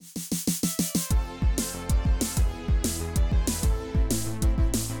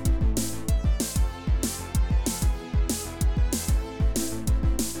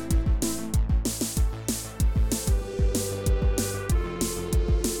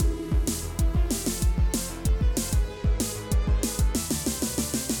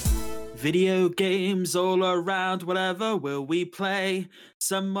Video games all around, whatever will we play?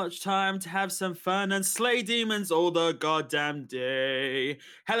 So much time to have some fun and slay demons all the goddamn day.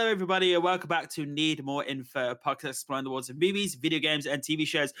 Hello, everybody, and welcome back to Need More Info, a podcast exploring the worlds of movies, video games, and TV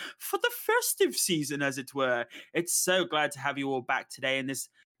shows for the festive season, as it were. It's so glad to have you all back today in this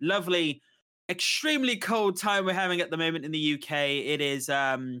lovely, extremely cold time we're having at the moment in the UK. It is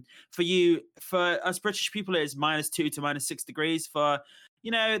for us British people, it is -2 to -6 degrees. For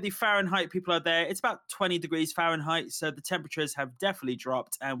the Fahrenheit people out there, it's about 20 degrees Fahrenheit. So the temperatures have definitely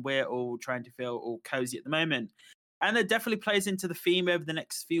dropped and we're all trying to feel all cozy at the moment. And it definitely plays into the theme over the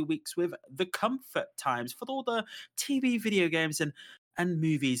next few weeks with the comfort times for all the TV, video games, and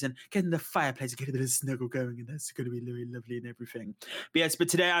movies, and getting the fireplace, getting a bit of snuggle going, and that's going to be really lovely and everything. But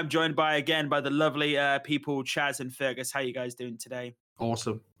today I'm joined by the lovely people, Chaz and Fergus. How you guys doing today?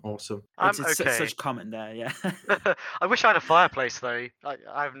 Awesome. I'm It's okay. such comment there, yeah. I wish I had a fireplace though.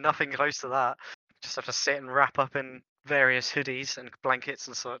 I have nothing close to that. Just have to sit and wrap up in various hoodies and blankets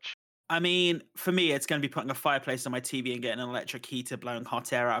and such. I mean, for me, it's going to be putting a fireplace on my TV and getting an electric heater blowing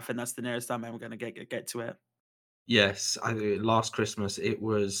hot air out, and that's the nearest I'm ever going to get to it. Yes, last Christmas it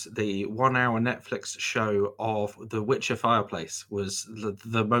was the 1 hour Netflix show of The Witcher Fireplace was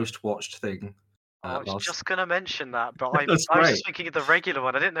the most watched thing. I was just going to mention that, but I That's was great. just thinking of the regular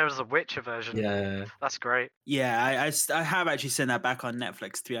one. I didn't know there was a Witcher version. Yeah. That's great. Yeah, I have actually seen that back on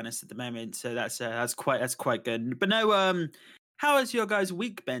Netflix, to be honest, at the moment. So that's quite good. But no, how has your guys'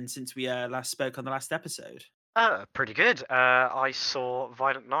 week been since we last spoke on the last episode? Pretty good. I saw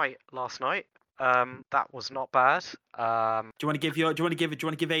Violent Night last night. That was not bad. Do you want to give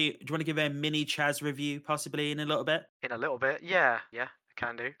a mini Chaz review possibly in a little bit? In a little bit, yeah, I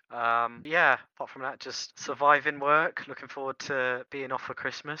can do. Yeah. Apart from that, just surviving work. Looking forward to being off for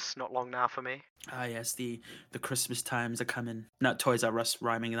Christmas. Not long now for me. Ah, yes, the Christmas times are coming. Not Toys R Us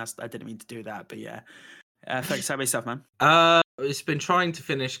rhyming. I didn't mean to do that, but yeah. Thanks, how about yourself, man? It's been trying to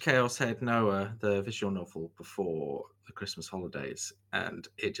finish Chaos Head Noah, the visual novel, before the Christmas holidays, and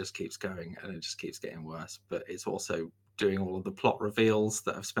it just keeps going and it just keeps getting worse. But it's also doing all of the plot reveals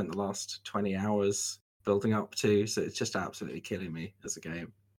that I've spent the last 20 hours building up to, so it's just absolutely killing me as a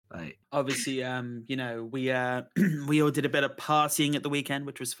game. Obviously, we all did a bit of partying at the weekend,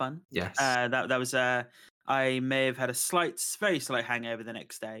 which was fun. Yes. That was I may have had a very slight hangover the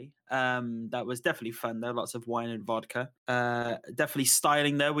next day. That was definitely fun though. Lots of wine and vodka. Definitely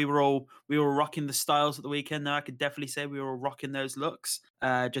styling though. We were rocking the styles at the weekend though. I could definitely say we were all rocking those looks.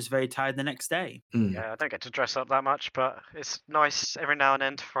 Just very tired the next day. Yeah, I don't get to dress up that much, but it's nice every now and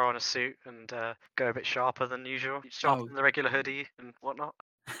then to throw on a suit and go a bit sharper than usual. Sharper than the regular hoodie and whatnot.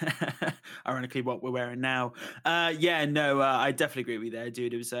 Ironically, what we're wearing now. I definitely agree with you there,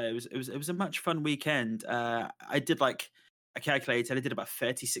 dude. It was a much fun weekend. I calculated, I did about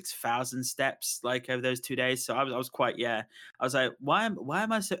 36,000 steps like over those 2 days. So I was quite, I was like, why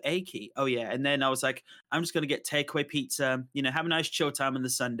am I so achy? Oh yeah. And then I was like, I'm just gonna get takeaway pizza, have a nice chill time on the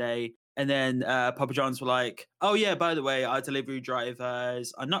Sunday. And then Papa John's were like, oh yeah, by the way, our delivery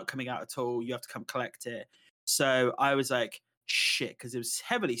drivers are not coming out at all. You have to come collect it. So I was like, shit, because it was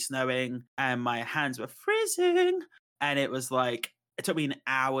heavily snowing and my hands were freezing, and it was like it took me an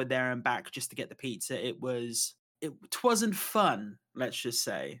hour there and back just to get the pizza. It wasn't fun, let's just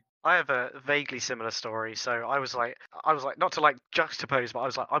say. I have a vaguely similar story. So I was like, not to like juxtapose, but I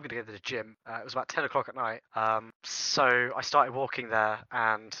was like, I'm going to go to the gym. It was about 10 o'clock at night. So I started walking there,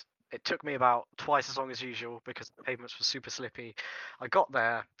 and it took me about twice as long as usual because the pavements were super slippy. I got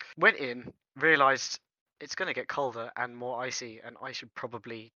there, went in, realized it's going to get colder and more icy, and I should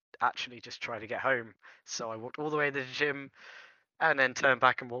probably actually just try to get home. So I walked all the way to the gym and then turned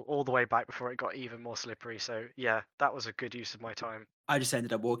back and walked all the way back before it got even more slippery. So yeah, that was a good use of my time. I just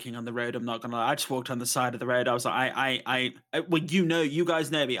ended up walking on the road. I'm not gonna lie. I just walked on the side of the road. I was like, well, you guys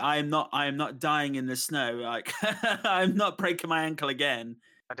know me. I am not dying in the snow. Like, I'm not breaking my ankle again.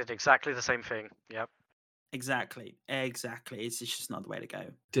 I did exactly the same thing. Yep. Exactly. It's just not the way to go.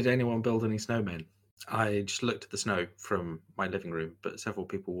 Did anyone build any snowmen? I just looked at the snow from my living room, but several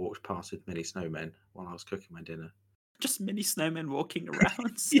people walked past with mini snowmen while I was cooking my dinner. Just mini snowmen walking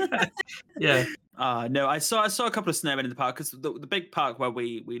around. Yeah. No, I saw a couple of snowmen in the park because the big park where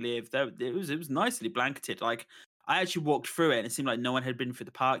we live, it was nicely blanketed. Like, I actually walked through it and it seemed like no one had been through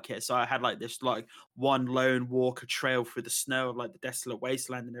the park yet. So I had like this like one lone walker trail through the snow of like the desolate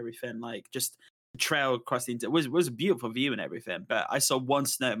wasteland and everything. Like, just trail across the it was a beautiful view and everything, but I saw one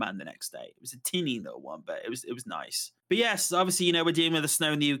snowman the next day. It was a teeny little one, but it was nice. But yes, obviously, we're dealing with the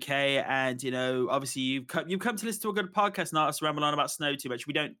snow in the UK, and obviously you've come to listen to a good podcast, not us ramble on about snow too much.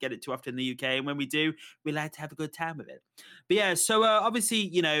 We don't get it too often in the UK, and when we do, we like to have a good time with it. But yeah, so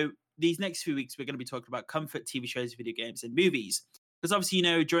obviously, these next few weeks we're going to be talking about comfort TV shows, video games, and movies. Because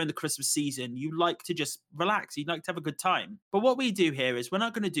obviously, during the Christmas season, you like to just relax. You'd like to have a good time. But what we do here is we're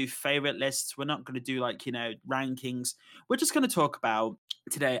not going to do favorite lists. We're not going to do rankings. We're just going to talk about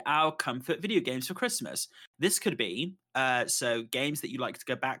today our comfort video games for Christmas. This could be so games that you like to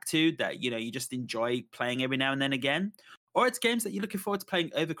go back to that you just enjoy playing every now and then again, or it's games that you're looking forward to playing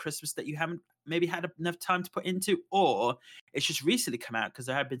over Christmas that you haven't maybe had enough time to put into, or it's just recently come out, because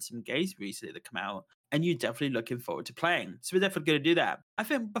there have been some games recently that come out and you're definitely looking forward to playing. So we're definitely going to do that. I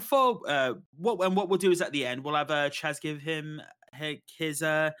think before what we'll do is at the end we'll have Chaz give him his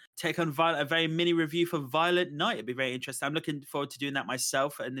take on a very mini review for Violent Night. It'd be very interesting. I'm looking forward to doing that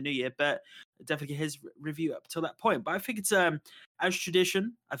myself in the new year, but definitely get his review up till that point. But I think it's as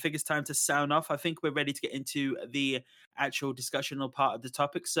tradition, I think it's time to sound off. I think we're ready to get into the actual discussional part of the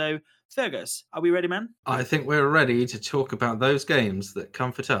topic. So Fergus, are we ready, man? I think we're ready to talk about those games that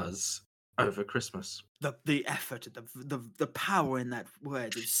comfort us over Christmas. The effort, the power in that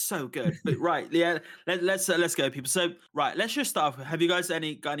word is so good. But right, yeah, let's go, people. So right, let's just start off. Have you guys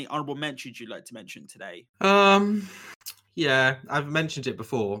got any honorable mentions you'd like to mention today? Yeah, I've mentioned it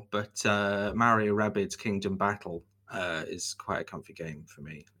before, but Mario Rabbids Kingdom Battle is quite a comfy game for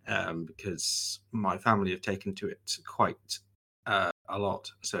me because my family have taken to it quite a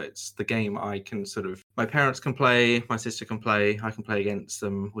lot. So it's the game I can my parents can play, my sister can play, I can play against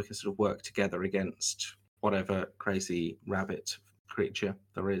them. We can sort of work together against whatever crazy rabbit creature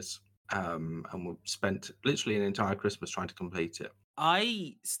there is. And we've spent literally an entire Christmas trying to complete it.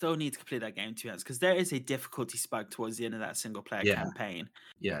 I still need to complete that game, to be honest, because there is a difficulty spike towards the end of that single player campaign.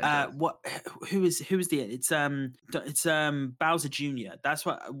 Yeah. Who is the it's Bowser Jr. That's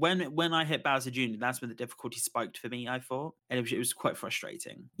what when I hit Bowser Jr. That's when the difficulty spiked for me, I thought, and it was quite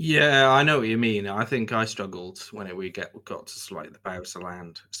frustrating. Yeah, I know what you mean. I think I struggled when we got to like the Bowser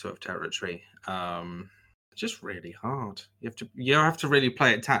Land sort of territory. Just really hard. You have to really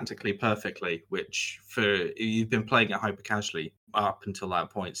play it tactically perfectly, which for you've been playing it hyper casually up until that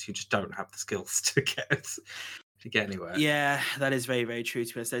point, so you just don't have the skills to get anywhere. Yeah, that is very, very true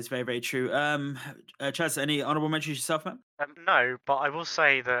to us. That's very, very true. Chaz, any honorable mentions yourself, man? No, but I will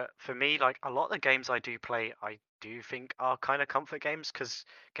say that for me, like a lot of the games I do play, I do think are kind of comfort games, because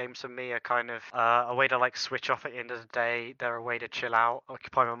games for me are kind of a way to like switch off at the end of the day. They're a way to chill out,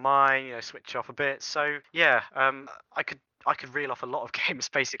 occupy my mind, switch off a bit. So yeah, I could reel off a lot of games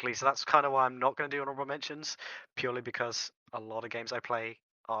basically. So that's kind of why I'm not going to do honorable mentions, purely because a lot of games I play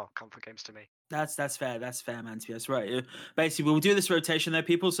are comfort games to me. That's fair. That's fair, man. To be honest, right? Basically, we'll do this rotation there,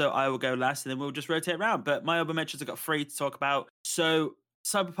 people. So I will go last, and then we'll just rotate around. But my other mentions, I've got 3 to talk about. So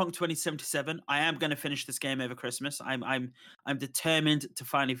Cyberpunk 2077. I am going to finish this game over Christmas. I'm determined to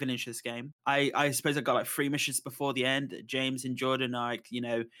finally finish this game. I suppose I got like 3 missions before the end. James and Jordan are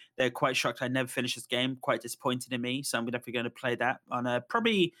they're quite shocked I never finished this game. Quite disappointed in me. So I'm definitely going to play that on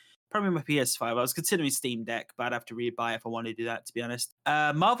probably my PS5. I was considering Steam Deck, but I'd have to rebuy if I wanted to do that, to be honest.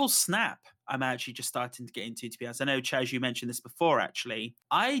 Marvel Snap, I'm actually just starting to get into, to be honest. I know, Chaz, you mentioned this before, actually.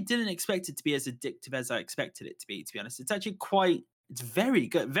 I didn't expect it to be as addictive as I expected it to be honest. It's actually it's very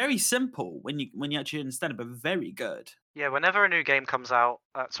good. Very simple when you actually understand it, but very good. Yeah, whenever a new game comes out,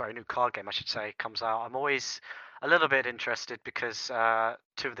 a new card game, I should say, comes out, I'm always a little bit interested because 2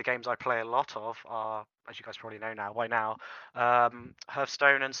 of the games I play a lot of are, as you guys probably know now,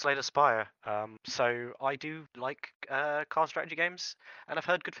 Hearthstone and Slay the Spire. So I do like card strategy games, and I've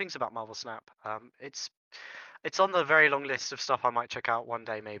heard good things about Marvel Snap. It's on the very long list of stuff I might check out one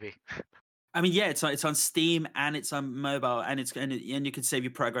day, maybe. I mean, yeah, it's on Steam and it's on mobile, and you can save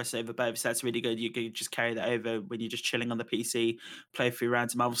your progress over both. So that's really good. You can just carry that over when you're just chilling on the PC, play a few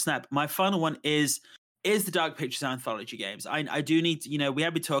rounds of Marvel Snap. My final one is the Dark Pictures anthology games. I do need to, we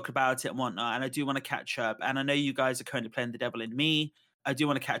have been talking about it and whatnot, and I do want to catch up. And I know you guys are currently playing The Devil in Me. I do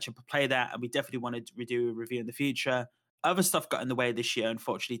want to catch up and play that, and we definitely want to do a review in the future. Other stuff got in the way this year,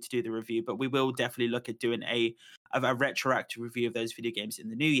 unfortunately, to do the review, but we will definitely look at doing a retroactive review of those video games in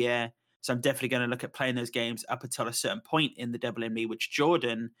the new year. So I'm definitely going to look at playing those games up until a certain point in The Devil in Me, which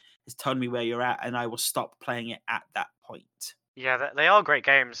Jordan has told me where you're at, and I will stop playing it at that point. Yeah, they are great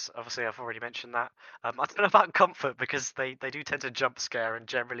games. Obviously, I've already mentioned that. I don't know about comfort because they do tend to jump scare and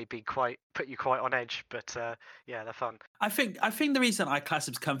generally put you quite on edge. But yeah, they're fun. I think the reason I class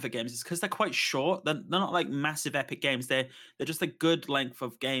them as comfort games is because they're quite short. They're not like massive epic games. They're just a good length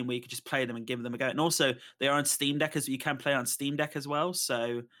of game where you could just play them and give them a go. And also, they are on Steam Deck, as you can play on Steam Deck as well.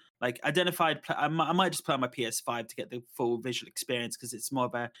 So like I might just play on my PS5 to get the full visual experience because it's more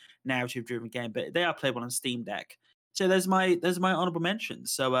of a narrative driven game. But they are playable on Steam Deck. So there's my honorable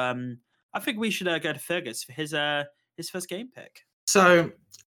mentions. So I think we should go to Fergus for his first game pick. So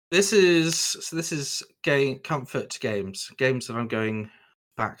This is comfort games that I'm going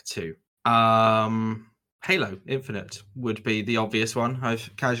back to. Halo Infinite would be the obvious one. I've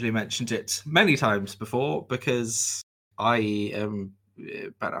casually mentioned it many times before because I am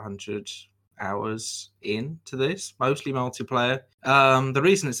about 100 hours into this, mostly multiplayer. The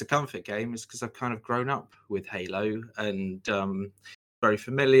reason it's a comfort game is because I've kind of grown up with Halo and very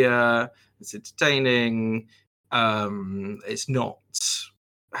familiar. It's entertaining. It's not.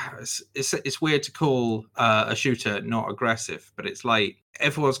 It's weird to call a shooter not aggressive, but it's like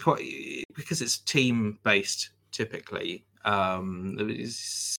everyone's quite because it's team based typically.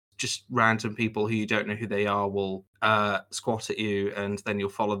 It's just random people who you don't know who they are will squat at you, and then you'll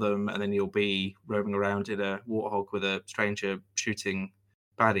follow them, and then you'll be roaming around in a warthog with a stranger shooting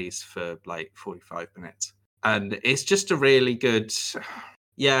baddies for like 45 minutes, and it's just a really good.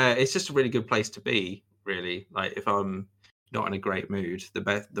 Yeah, it's just a really good place to be. Really, like if I'm not in a great mood,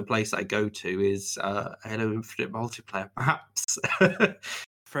 the place I go to is Halo Infinite multiplayer maps.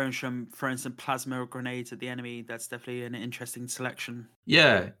 Throwing some plasma grenades at the enemy. That's definitely an interesting selection.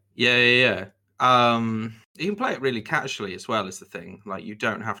 Yeah. You can play it really casually as well, is the thing. Like you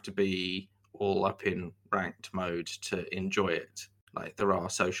don't have to be all up in ranked mode to enjoy it. Like there are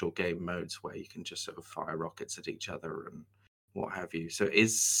social game modes where you can just sort of fire rockets at each other and what have you. So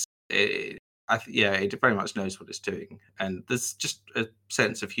it very much knows what it's doing, and there's just a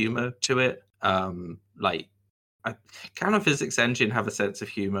sense of humor to it. Can a physics engine have a sense of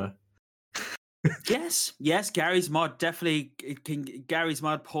humor? Yes, Gary's mod definitely Gary's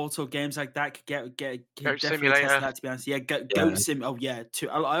mod Portal games like that could get can Goat definitely test Simulator. that. To be honest, yeah, Yeah. Goat Sim. Oh yeah, two.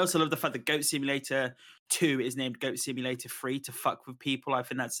 I also love the fact that Goat Simulator 2 is named Goat Simulator 3 to fuck with people. I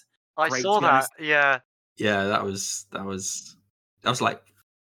think that's I great. saw To be that. honest, Yeah. Yeah, that was. I was like,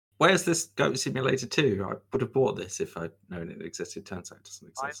 "Where's this Goat Simulator 2? I would have bought this if I'd known it existed." Turns out it doesn't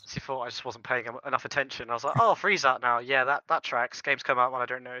I exist. honestly thought I just wasn't paying enough attention. I was like, oh, freeze that now. Yeah, that tracks. Games come out when I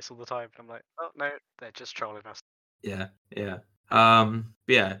don't notice all the time. I'm like, oh no, they're just trolling us. Yeah. But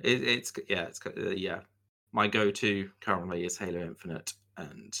yeah, yeah. My go-to currently is Halo Infinite,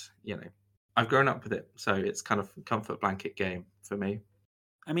 and I've grown up with it, so it's kind of a comfort blanket game for me.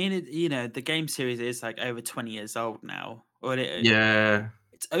 I mean, the game series is like over 20 years old now, or Yeah.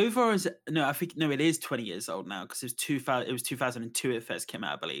 it's over. Or is it? No, I think no, it is 20 years old now because it was 2000. It was 2002 it first came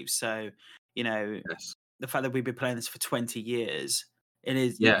out, I believe. So, Yes. the fact that we've been playing this for 20 years,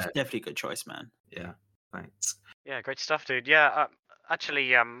 it's Yeah. definitely a good choice, man. Yeah. Thanks. Yeah, great stuff, dude. Yeah,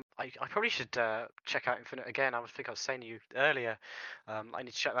 actually, I probably should check out Infinite again. I think I was saying to you earlier. I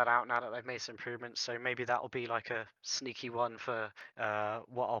need to check that out now that they've made some improvements. So maybe that'll be like a sneaky one for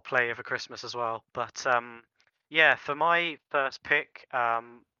what I'll play over Christmas as well. But yeah, for my first pick, I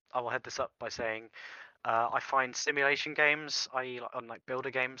will head this up by saying I find simulation games, i.e., like builder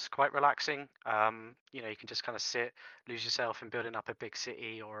games, quite relaxing. You can just kind of sit, lose yourself in building up a big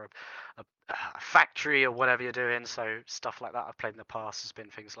city or a factory or whatever you're doing. So stuff like that I've played in the past has been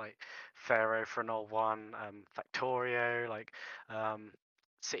things like Pharaoh for an old one, Factorio, like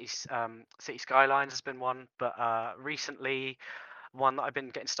City Skylines has been one. But recently, one that I've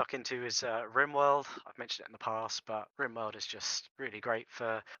been getting stuck into is RimWorld. I've mentioned it in the past, but RimWorld is just really great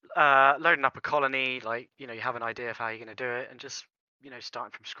for loading up a colony. Like, you have an idea of how you're going to do it and just,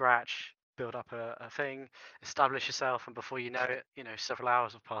 starting from scratch, build up a thing, establish yourself, and before you know it, several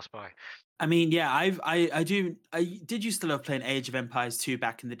hours have passed by. I mean, yeah, I did used to love playing Age of Empires 2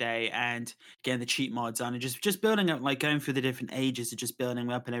 back in the day and getting the cheat mods on and just building up, like going through the different ages of just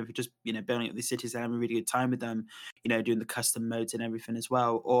building up and everything, just building up these cities and having a really good time with them, doing the custom modes and everything as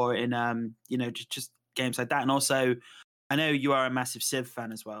well. Or in just games like that. And also I know you are a massive Civ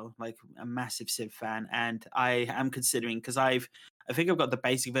fan as well, like a massive Civ fan, and I am considering because I think I've got the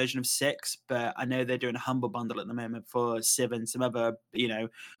basic version of 6, but I know they're doing a humble bundle at the moment for Civ and some other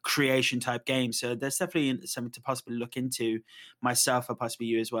creation type games. So there's definitely something to possibly look into myself, or possibly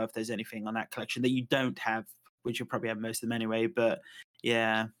you as well, if there's anything on that collection that you don't have, which you'll probably have most of them anyway. But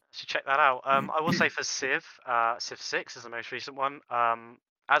yeah, So check that out. I will say for Civ, Civ 6 is the most recent one.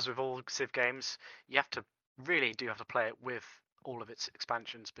 As with all Civ games, you really do have to play it with all of its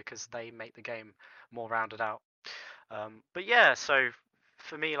expansions because they make the game more rounded out. But yeah, so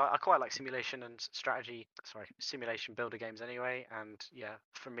for me, like I quite like simulation and simulation builder games anyway. And yeah,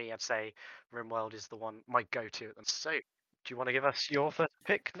 for me, I'd say RimWorld is the one my go-to. And so, do you want to give us your first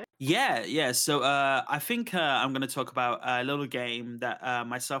pick, Nick? yeah. So I think I'm going to talk about a little game that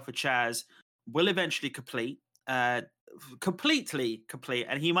myself and Chaz will eventually complete. Completely complete,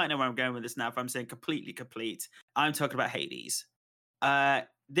 and he might know where I'm going with this now. If I'm saying completely complete, I'm talking about Hades.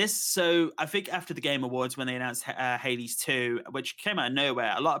 So I think after the Game Awards when they announced Hades 2, which came out of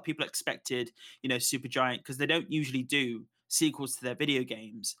nowhere, a lot of people expected, Supergiant, because they don't usually do sequels to their video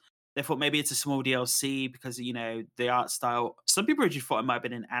games. They thought maybe it's a small DLC because, the art style. Some people actually thought it might have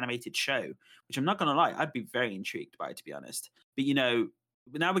been an animated show, which I'm not going to lie, I'd be very intrigued by, to be honest. But,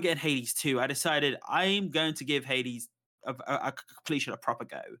 now we're getting Hades 2. I decided I'm going to give Hades a completion a proper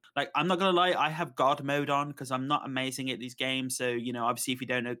go. Like, I'm not gonna lie, I have God mode on because I'm not amazing at these games. So obviously, if you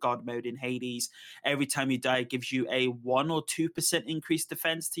don't know God mode in Hades, every time you die, it gives you a 1 or 2% increased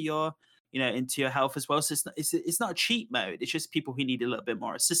defense to your into your health as well. So it's not a cheat mode. It's just people who need a little bit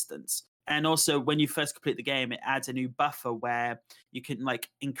more assistance. And also, when you first complete the game, it adds a new buffer where you can like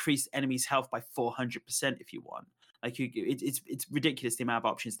increase enemies' health by 400% if you want. Like it's ridiculous the amount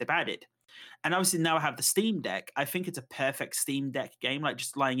of options they've added. And obviously now I have the Steam Deck. I think it's a perfect Steam Deck game, like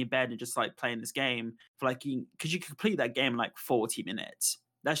just lying in bed and just like playing this game for like, because you can complete that game in like 40 minutes.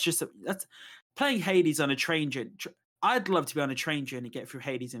 That's playing Hades on a train journey. I'd love to be on a train journey, get through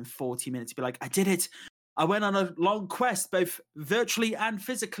Hades in 40 minutes, be like, I did it. I went on a long quest, both virtually and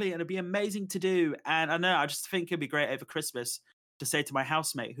physically, and it'd be amazing to do. And I know, I just think it'd be great over Christmas to say to my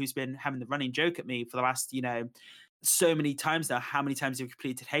housemate, who's been having the running joke at me for the last, so many times now. How many times have you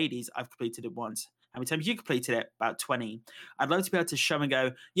completed Hades? I've completed it once. How many times you completed it? About 20. I'd love to be able to show and go,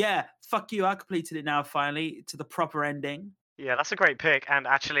 yeah, fuck you, I completed it now finally to the proper ending. Yeah, that's a great pick. And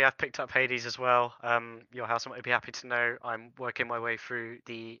actually, I've picked up Hades as well. Your house might be happy to know I'm working my way through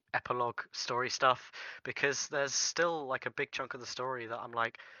the epilogue story stuff because there's still like a big chunk of the story that I'm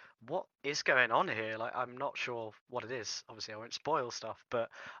like, what is going on here? Like, I'm not sure what it is. Obviously, I won't spoil stuff, but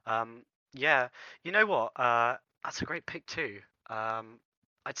yeah, you know what? That's a great pick too.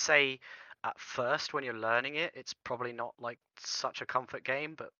 I'd say at first when you're learning it, it's probably not like such a comfort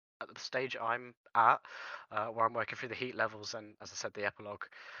game, but at the stage I'm at, where I'm working through the heat levels and, as I said, the epilogue,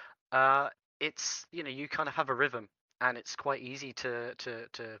 it's you kind of have a rhythm, and it's quite easy to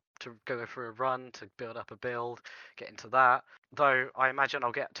go for a run, to build up a build, get into that. Though I imagine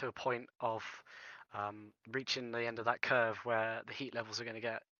I'll get to a point of reaching the end of that curve where the heat levels are going to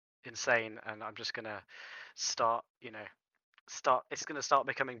get insane, and I'm just going to start, it's going to start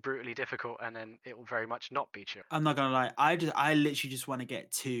becoming brutally difficult, and then it will very much not be chill. I'm not gonna lie. I literally just want to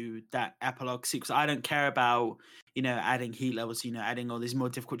get to that epilogue sequence. I don't care about adding heat levels, adding all these more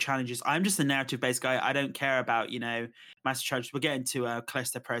difficult challenges. I'm just a narrative based guy. I don't care about master challenges. We're getting to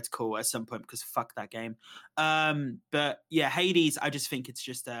Callisto Protocol at some point because fuck that game. But yeah, Hades. I just think it's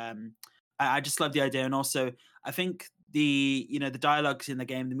just I just love the idea, and also I think the dialogues in the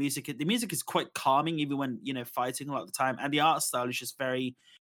game, the music is quite calming even when fighting a lot of the time, and the art style is just very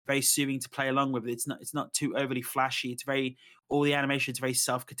very soothing to play along with. It's not too overly flashy. It's very all the animation is very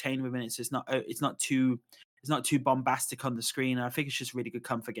self-contained within it. So it's not too bombastic on the screen. And I think it's just a really good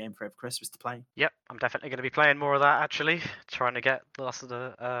comfort game for every Christmas to play. Yep, I'm definitely going to be playing more of that actually, trying to get the last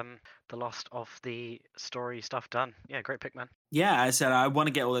of the story stuff done. Yeah, great pick, man. Yeah, I said I want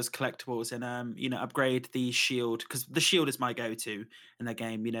to get all those collectibles and upgrade the shield because the shield is my go-to in that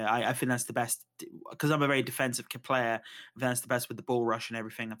game. I think that's the best because I'm a very defensive player. I think that's the best with the ball rush and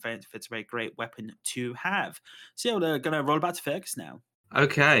everything. I think it's a very great weapon to have. So we're gonna roll back to Fergus now.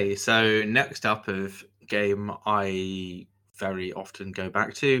 Okay, so next up of game I very often go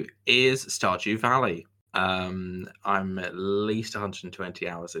back to is Stardew Valley. I'm at least 120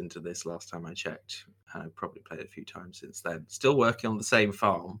 hours into this last time I checked. I've probably played it a few times since then. Still working on the same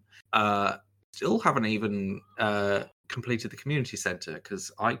farm. Still haven't even completed the community centre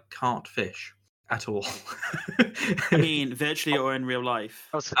because I can't fish at all. I mean, virtually or in real life?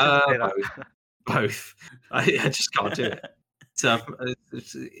 I was just gonna say that. Both. I just can't do it. So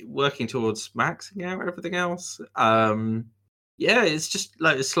it's working towards maxing out everything else. Yeah, it's just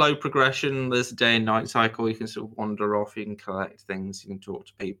like a slow progression. There's a day and night cycle. You can sort of wander off. You can collect things. You can talk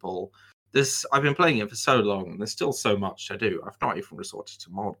to people. I've been playing it for so long, and there's still so much to do. I've not even resorted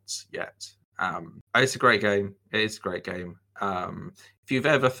to mods yet. It's a great game. It is a great game. If you've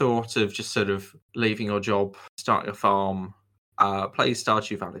ever thought of just sort of leaving your job, starting a farm, play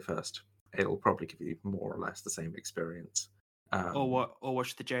Stardew Valley first. It'll probably give you more or less the same experience. Or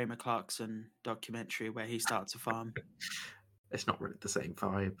watch the Jeremy Clarkson documentary where he starts a farm. It's not really the same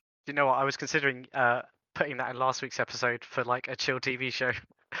vibe. You know what? I was considering putting that in last week's episode for like a chill TV show.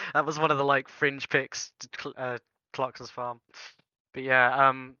 That was one of the like fringe picks to Clarkson's farm. But yeah,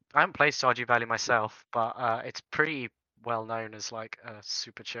 I haven't played Stardew Valley myself, but it's pretty well known as like a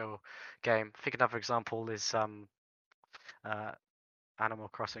super chill game. I think another example is Animal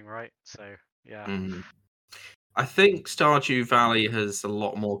Crossing, right? So yeah. I think Stardew Valley has a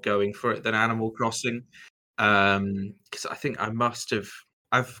lot more going for it than Animal Crossing. Because I think I must have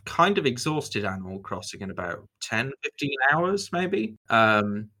I've kind of exhausted Animal Crossing in about 10, 15 hours, maybe.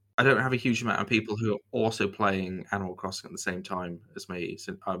 I don't have a huge amount of people who are also playing Animal Crossing at the same time as me.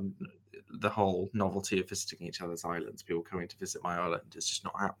 So the whole novelty of visiting each other's islands, people coming to visit my island, is just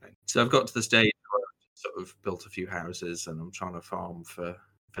not happening. So I've got to the stage where I've sort of built a few houses and I'm trying to farm for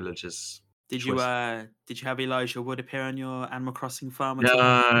villagers. Did you have Elijah Wood appear on your Animal Crossing farm at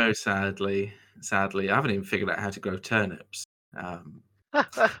all? No, sadly, I haven't even figured out how to grow turnips.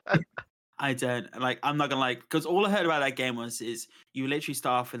 I don't like. I'm not gonna like because all I heard about that game is you literally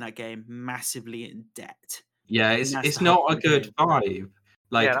start off in that game massively in debt. Yeah, And that's it's the whole not a point of the good game. vibe.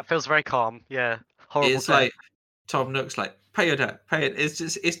 Like Yeah, that feels very calm. Yeah, horrible it's debt. like Tom Nook's like pay your debt, pay it.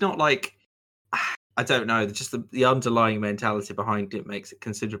 It's not like I don't know. Just the underlying mentality behind it makes it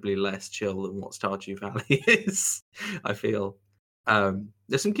considerably less chill than what Stardew Valley is. I feel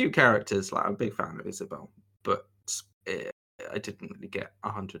there's some cute characters. Like I'm a big fan of Isabel, but I didn't really get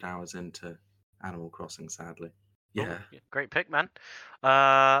 100 hours into Animal Crossing, sadly. Cool. Yeah. Great pick, man.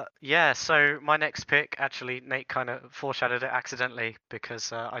 Yeah, so my next pick, actually, Nate kind of foreshadowed it accidentally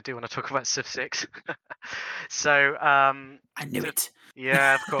because I do want to talk about Civ 6. So, I knew it.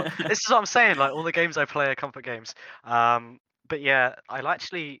 yeah, of course. This is what I'm saying. Like all the games I play are comfort games. But yeah, I'll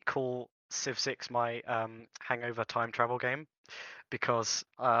actually call Civ 6 my hangover time travel game because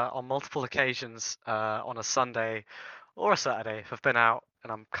on multiple occasions on a Sunday or a Saturday, I've been out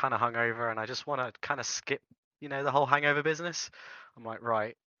and I'm kind of hungover and I just want to kind of skip, the whole hangover business. I'm like,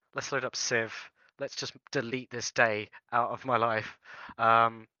 right, let's load up Civ. Let's just delete this day out of my life.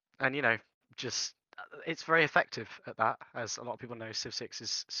 And just it's very effective at that, as a lot of people know. Civ 6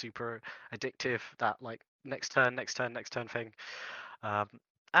 is super addictive. That like next turn, next turn, next turn thing.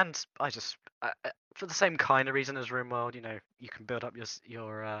 And I just for the same kind of reason as RimWorld, you can build up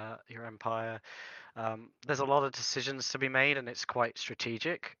your empire. There's a lot of decisions to be made, and it's quite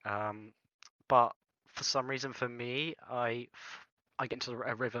strategic. But for some reason, for me, I get into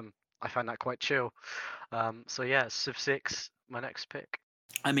a rhythm. I find that quite chill. So yeah, Civ 6, my next pick.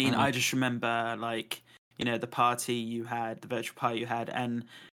 I mean, I just remember like the party you had, the virtual party you had, and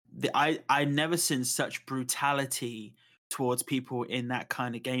I never seen such brutality towards people in that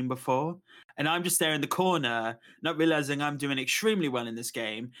kind of game before. And I'm just there in the corner, not realizing I'm doing extremely well in this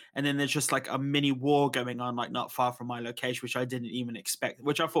game. And then there's just like a mini war going on, like not far from my location, which I didn't even expect,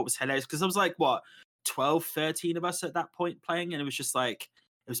 which I thought was hilarious because I was like, what, 12, 13 of us at that point playing? And it was just like,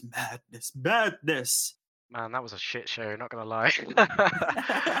 it was madness. Man, that was a shit show, not gonna lie.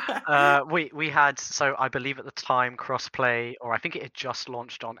 We had, so I believe at the time, crossplay, or I think it had just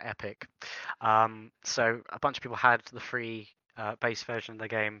launched on Epic. So a bunch of people had the free base version of the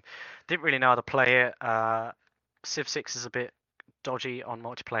game. Didn't really know how to play it. Civ 6 is a bit dodgy on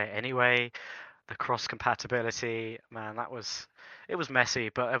multiplayer anyway. The cross compatibility, man, it was messy,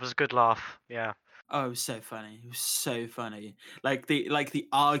 but it was a good laugh. Yeah. Oh, it was so funny. It was so funny. Like the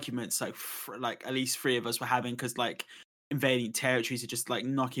arguments, like at least three of us were having because like invading territories are just like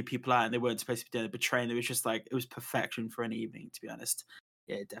knocking people out, and they weren't supposed to be doing it, betraying. It was just like it was perfection for an evening, to be honest.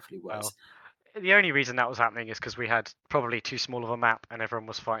 Yeah, it definitely was. Well, the only reason that was happening is because we had probably too small of a map and everyone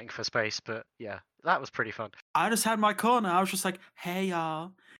was fighting for space. But yeah, that was pretty fun. I just had my corner. I was just like, "Hey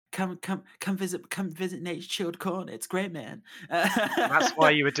y'all, come visit Nate's chilled corner. It's great, man." That's why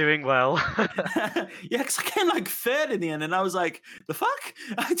you were doing well. Yeah, because I came like third in the end, and I was like, "The fuck!"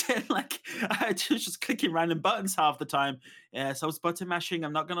 I was just clicking random buttons half the time. Yeah, so I was button mashing.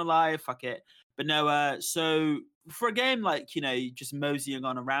 I'm not gonna lie, fuck it. But no, so for a game like just moseying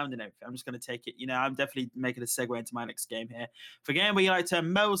on around and everything, I'm just gonna take it. I'm definitely making a segue into my next game here. For a game where you like to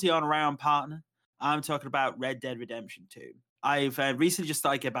mosey on around, partner, I'm talking about Red Dead Redemption 2. I've recently just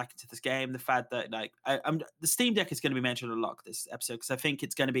started getting back into this game. The fact that the Steam Deck is going to be mentioned a lot this episode because I think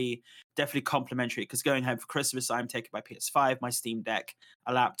it's going to be definitely complimentary. Because going home for Christmas, I'm taking my PS5, my Steam Deck,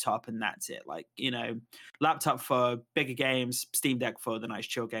 a laptop, and that's it. Laptop for bigger games, Steam Deck for the nice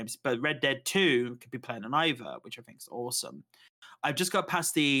chill games. But Red Dead 2 could be playing on either, which I think is awesome. I've just got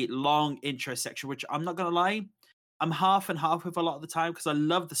past the long intro section, which I'm not going to lie, I'm half and half with a lot of the time because I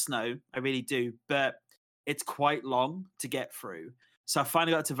love the snow. I really do. But it's quite long to get through. So I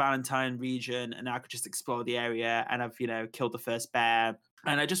finally got to Valentine region and now I could just explore the area and I've, killed the first bear.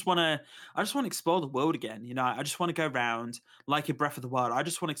 And I just want to explore the world again. I just want to go around like in Breath of the Wild. I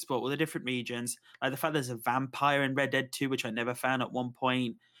just want to explore all the different regions. Like the fact there's a vampire in Red Dead 2, which I never found at one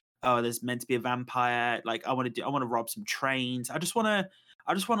point. Oh, there's meant to be a vampire. Like I want to rob some trains. I just want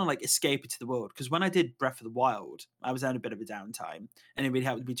to like escape into the world because when I did Breath of the Wild, I was having a bit of a downtime and it really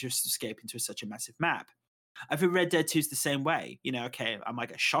helped me just escape into such a massive map. I think Red Dead 2 is the same way. Okay, I might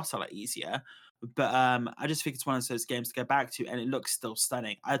get shot a lot easier, but I just think it's one of those games to go back to, and it looks still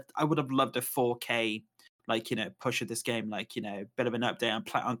stunning. I would have loved a 4K push of this game, bit of an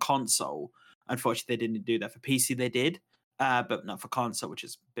update on console. Unfortunately, they didn't do that. For PC, they did, but not for console, which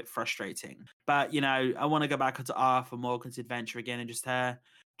is a bit frustrating. But I want to go back onto Arthur Morgan's adventure again and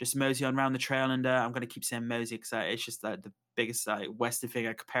just mosey on around the trail. And I'm going to keep saying mosey because it's just the biggest Western thing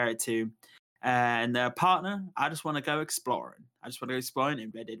I compare it to. And partner, I just want to go exploring. I just want to go exploring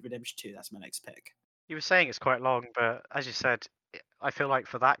in Red Dead Redemption 2. That's my next pick. You were saying it's quite long, but as you said, I feel like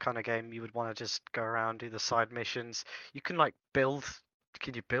for that kind of game, you would want to just go around, do the side missions. You can build.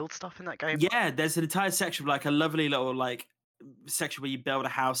 Can you build stuff in that game? Yeah, there's an entire section of a lovely little section where you build a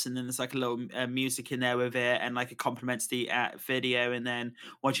house, and then there's a little music in there with it, and it complements the video. And then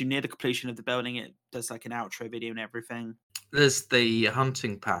once you're near the completion of the building, it does an outro video and everything. There's the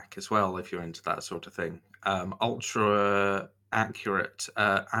hunting pack as well, if you're into that sort of thing. Ultra accurate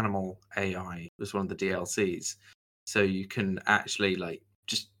animal AI was one of the DLCs, so you can actually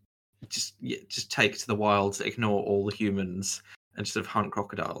just take to the wilds, ignore all the humans, and just sort of hunt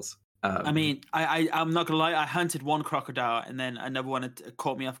crocodiles. I mean, I'm not gonna lie. I hunted one crocodile, and then another one had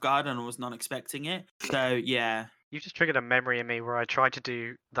caught me off guard, and I was not expecting it. So yeah. You just triggered a memory in me where I tried to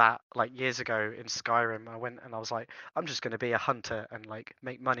do that years ago in Skyrim. I went and I was like, I'm just going to be a hunter and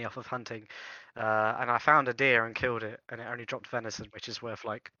make money off of hunting. And I found a deer and killed it, and it only dropped venison, which is worth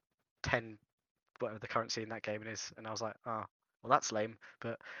 10, whatever the currency in that game is. And I was like, oh, well, that's lame.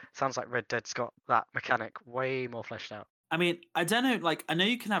 But it sounds like Red Dead's got that mechanic way more fleshed out. I mean, I don't know. I know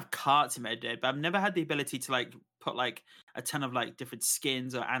you can have carts in Red Dead, but I've never had the ability to put a ton of different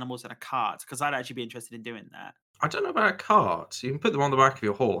skins or animals in a cart, because I'd actually be interested in doing that. I don't know about a cart. You can put them on the back of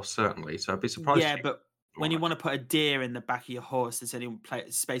your horse, certainly. So I'd be surprised. Yeah, but when you want to put a deer in the back of your horse, there's only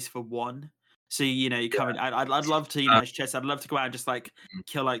space for one. So you come in. I'd love to Chess. I'd love to go out and just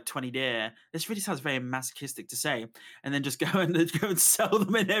kill 20 deer. This really sounds very masochistic to say, and then just go and sell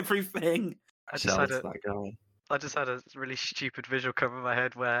them and everything. I just had a really stupid visual come in my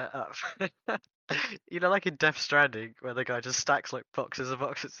head where, in Death Stranding, where the guy just stacks boxes of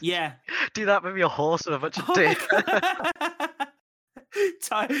boxes. Yeah. Do that with your horse and a bunch of deer.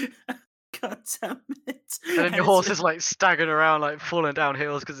 God damn it! And then your horse is staggering around, falling down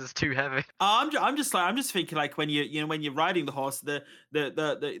hills because it's too heavy. I'm just thinking when when you're riding the horse, the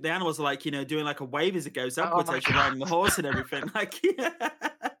animals are doing a wave as it goes upwards as you're riding the horse and everything.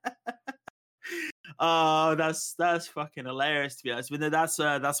 Oh, that's fucking hilarious, to be honest. But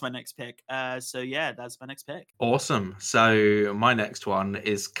that's my next pick. So yeah, that's my next pick. Awesome. So my next one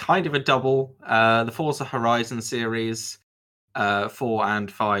is kind of a double. The Forza Horizon series, 4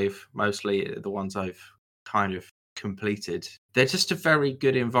 and 5, mostly the ones I've kind of completed. They're just a very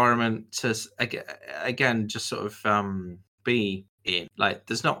good environment to again just sort of be in.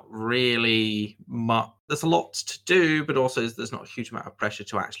 There's not really much. There's a lot to do, but also there's not a huge amount of pressure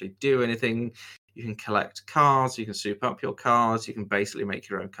to actually do anything. You can collect cars, you can soup up your cars, you can basically make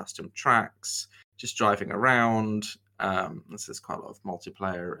your own custom tracks, just driving around. There's quite a lot of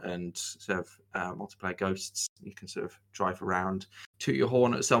multiplayer and sort of multiplayer ghosts. You can sort of drive around, toot your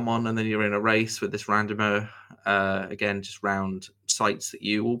horn at someone, and then you're in a race with this randomer. Again, just round sites that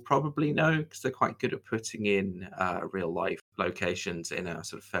you will probably know, because they're quite good at putting in real life locations in a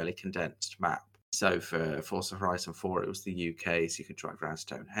sort of fairly condensed map. So for Forza Horizon 4, it was the UK, so you could drive around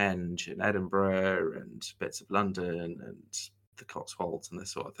Stonehenge and Edinburgh and bits of London and the Cotswolds and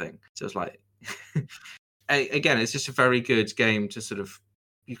this sort of thing. So it's again, it's just a very good game to sort of,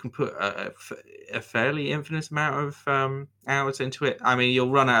 you can put a fairly infinite amount of hours into it. I mean,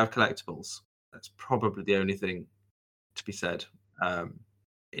 you'll run out of collectibles. That's probably the only thing to be said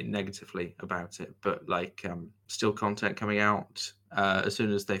negatively about it. But still content coming out. As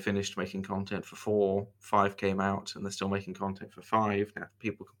soon as they finished making content for 4, 5 came out, and they're still making content for 5. Now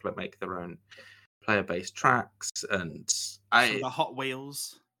people can make their own player-based tracks, and the Hot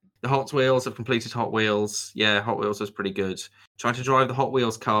Wheels. The Hot Wheels have completed Hot Wheels. Yeah, Hot Wheels was pretty good. Trying to drive the Hot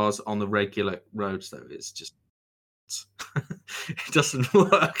Wheels cars on the regular roads, though, is just it doesn't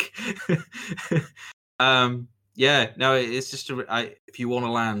work. Yeah, no, it's just if you want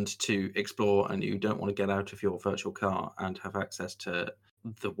to land to explore and you don't want to get out of your virtual car and have access to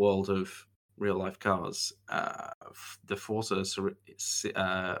the world of real life cars, the Forza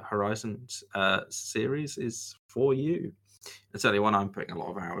Horizon series is for you. It's only one I'm putting a lot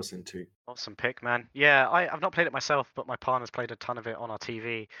of hours into. Awesome pick, man. Yeah, I've not played it myself, but my partner's played a ton of it on our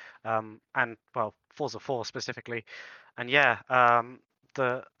TV, and Forza 4 specifically. And yeah,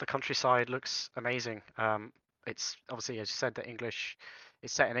 the countryside looks amazing. It's obviously, as you said,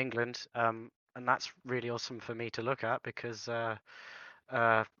 it's set in England. that's really awesome for me to look at because I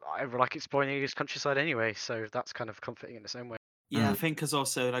like exploring the English countryside anyway, so that's kind of comforting in its own way. Yeah, I think because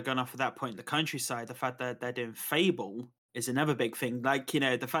also like going off of that point, the countryside, the fact that they're doing Fable is another big thing. Like,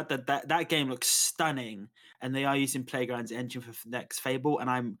 the fact that that game looks stunning and they are using Playground's engine for next Fable, and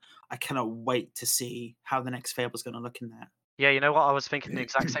I cannot wait to see how the next Fable's going to look in that. Yeah, you know what? I was thinking the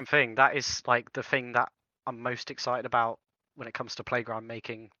exact same thing. That is like the thing that I'm most excited about when it comes to Playground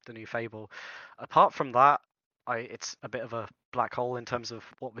making the new Fable. Apart from that, it's a bit of a black hole in terms of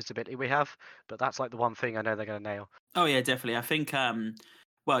what visibility we have, but that's like the one thing I know they're going to nail. Oh yeah, definitely. I think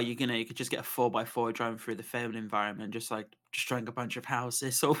well, you could just get a 4x4 driving through the Fable environment, just like destroying a bunch of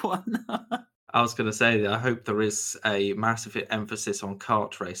houses or whatnot. I was going to say that I hope there is a massive emphasis on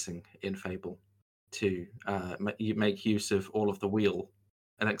kart racing in Fable to make use of all of the wheel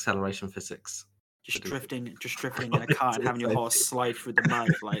and acceleration physics. just drifting in a car and having your horse slide through the mud,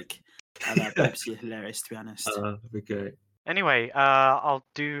 like that'd be absolutely hilarious, to be honest. That'd be great. Anyway, I'll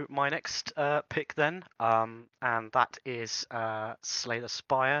do my next pick then, and that is Slay the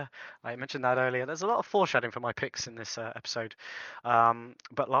Spire. I mentioned that earlier. There's a lot of foreshadowing for my picks in this episode.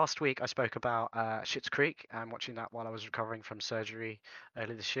 But last week I spoke about Schitt's Creek and watching that while I was recovering from surgery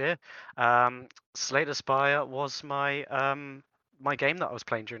early this year. Slay the Spire was my my game that I was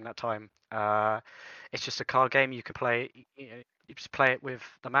playing during that time. It's just a card game you can play. You just play it with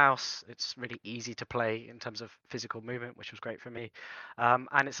the mouse. It's really easy to play in terms of physical movement, which was great for me.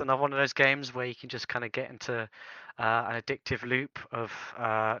 And it's another one of those games where you can just kind of get into an addictive loop of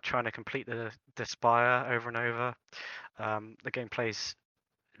trying to complete the spire over and over. The gameplay is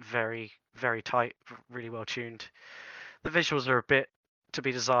very, very tight, really well tuned. The visuals are a bit to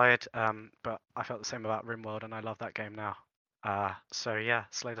be desired, but I felt the same about RimWorld, and I love that game now. So yeah,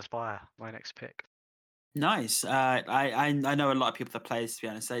 Slay the Spire, my next pick. Nice. I know a lot of people that play this, to be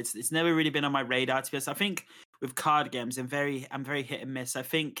honest. It's never really been on my radar, to be honest. I think with card games, I'm very hit and miss. I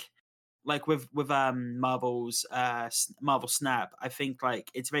think like with Marvel's Marvel Snap, I think like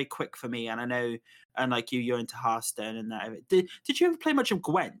it's very quick for me, and I know, and like you're into Hearthstone and that. Did you ever play much of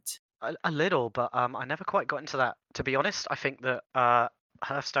Gwent? A little, but I never quite got into that. To be honest, I think that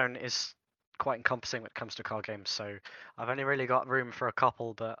Hearthstone is quite encompassing when it comes to card games, so I've only really got room for a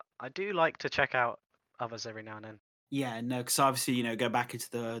couple, but I do like to check out others every now and then. Yeah, no, because obviously, go back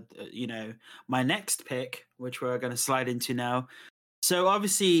into my next pick, which we're going to slide into now. So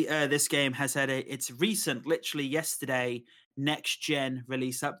obviously, this game has had its recent, literally yesterday, next gen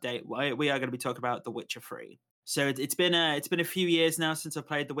release update. We are going to be talking about The Witcher 3. So it's been a few years now since I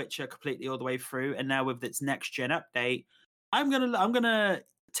played The Witcher completely all the way through, and now with its next gen update, I'm gonna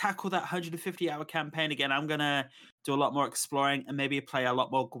tackle that 150-hour campaign again. I'm gonna do a lot more exploring and maybe play a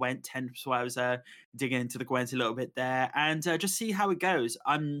lot more Gwent. Hence why I was digging into the Gwent a little bit there, and just see how it goes.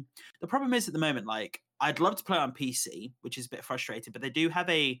 The problem is at the moment, like I'd love to play on PC, which is a bit frustrating, but they do have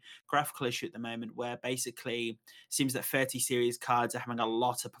a graphical issue at the moment where basically it seems that 30 series cards are having a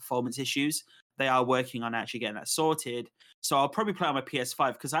lot of performance issues. They are working on actually getting that sorted. So I'll probably play on my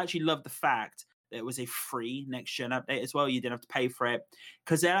PS5 because I actually love the fact that it was a free next gen update as well. You didn't have to pay for it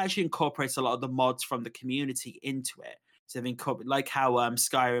because it actually incorporates a lot of the mods from the community into it. So they've incorporated, like how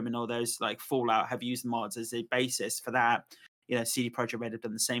Skyrim and all those like Fallout have used mods as a basis for that. CD Projekt Red have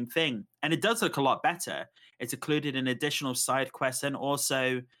done the same thing, and it does look a lot better. It's included an additional side quest and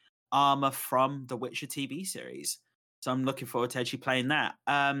also armor from the Witcher TV series. So I'm looking forward to actually playing that.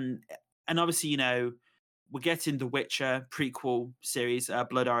 And obviously, we're getting the Witcher prequel series,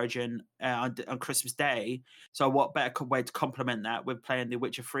 Blood Origin, on Christmas Day. So what better way to complement that with playing the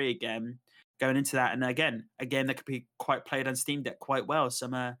Witcher 3 again, going into that, and again, a game that could be quite played on Steam Deck quite well. So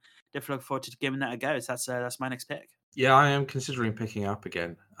I'm definitely looking forward to giving that a go. So that's my next pick. Yeah, I am considering picking up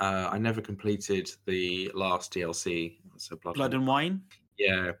again. I never completed the last DLC, so Blood and Wine.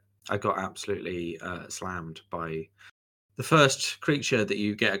 Yeah, I got absolutely slammed by the first creature that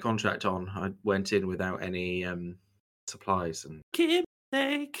you get a contract on. I went in without any supplies, and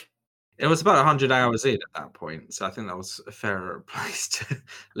Keepsake. it was about 100 hours in at that point, so I think that was a fairer place to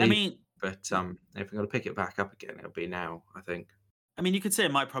leave. I mean, but if I'm going to pick it back up again, it'll be now, I think. I mean, you could say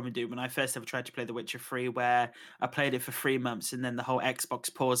it might probably do when I first ever tried to play The Witcher 3, where I played it for 3 months and then the whole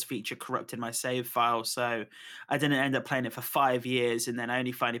Xbox pause feature corrupted my save file. So I didn't end up playing it for 5 years. And then I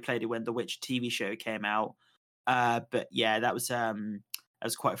only finally played it when The Witcher TV show came out. But yeah, that was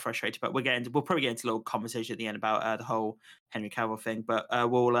quite frustrating. But we'll probably get into a little conversation at the end about the whole Henry Cavill thing. But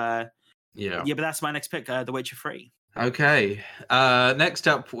yeah, but that's my next pick, The Witcher 3. Okay. Next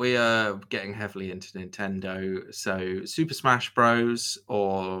up, we are getting heavily into Nintendo. So Super Smash Bros.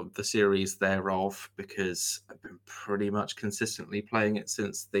 Or the series thereof, because I've been pretty much consistently playing it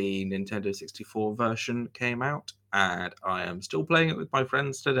since the Nintendo 64 version came out, and I am still playing it with my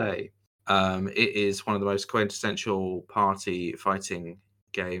friends today. It is one of the most quintessential party fighting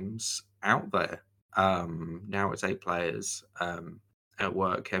games out there. Now it's 8 players. At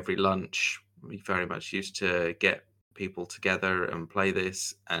work, every lunch, we very much used to get people together and play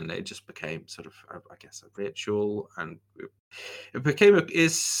this, and it just became sort of, I guess, a ritual, and it became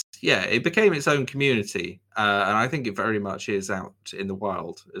it became its own community, and I think it very much is out in the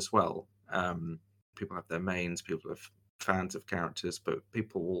wild as well. People have their mains, people have fans of characters, but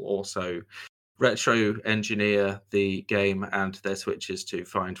people will also retro engineer the game and their switches to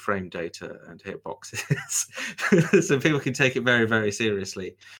find frame data and hitboxes. So people can take it very, very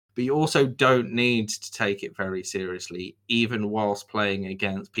seriously. But you also don't need to take it very seriously, even whilst playing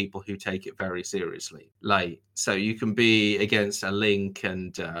against people who take it very seriously. Like, so you can be against a Link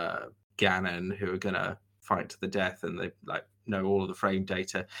and Ganon who are gonna fight to the death, and they like know all of the frame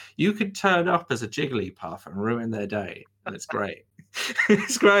data. You could turn up as a Jigglypuff and ruin their day, and it's great.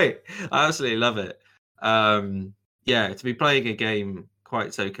 It's great. I absolutely love it. Yeah, to be playing a game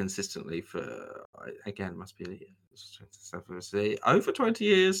quite so consistently for, again, must be over 20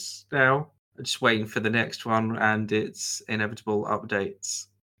 years now. I'm just waiting for the next one and its inevitable updates.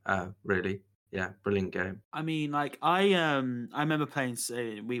 Really, yeah, brilliant game. I mean, like I remember playing.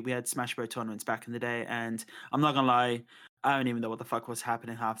 We had Smash Bros tournaments back in the day, and I'm not gonna lie, I don't even know what the fuck was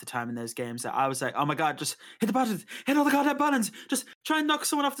happening half the time in those games. I was like, oh my god, just hit the buttons, hit all the goddamn buttons, just try and knock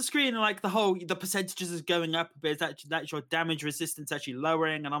someone off the screen, and like the percentages is going up, but it's actually that's your damage resistance actually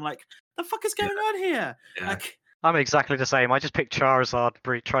lowering, and I'm like, the fuck is going on here? Yeah. Like, I'm exactly the same. I just picked Charizard,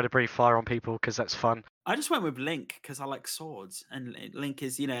 try to breathe fire on people because that's fun. I just went with Link because I like swords, and Link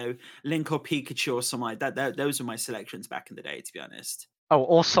is, Link or Pikachu or something like that. Those were my selections back in the day, to be honest. Oh,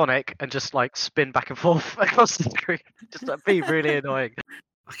 or Sonic, and just like spin back and forth across the screen. Just that'd be really annoying.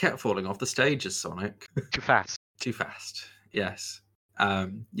 I kept falling off the stage as Sonic. Too fast. Too fast. Yes.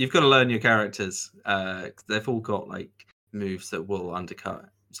 You've got to learn your characters. They've all got like moves that will undercut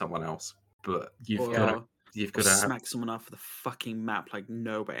someone else, but you've got to smack someone off the fucking map like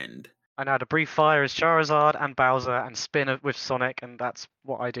no end. I know how to breathe fire as Charizard and Bowser, and spin with Sonic, and that's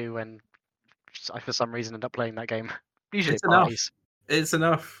what I do when I, for some reason, end up playing that game. Usually It's at parties. It's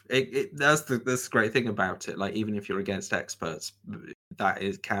enough. That's the great thing about it. Like, even if you're against experts,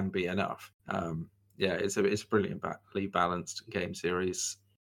 can be enough. Yeah, it's a brilliantly balanced game series.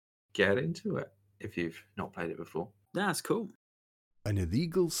 Get into it if you've not played it before. That's cool. An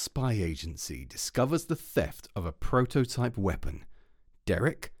illegal spy agency discovers the theft of a prototype weapon.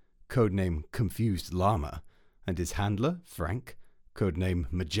 Derek, codename Confused Llama, and his handler, Frank, codename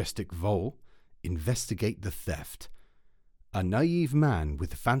Majestic Vole, investigate the theft. A naive man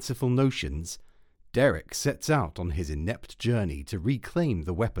with fanciful notions, Derek sets out on his inept journey to reclaim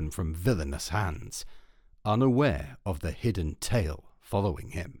the weapon from villainous hands, unaware of the hidden tale following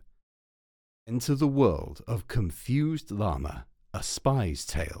him. Enter the world of Confused Llama, A Spy's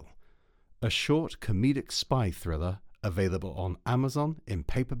Tale, a short comedic spy thriller available on Amazon in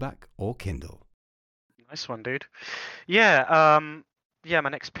paperback or Kindle. Nice one, dude. Yeah, my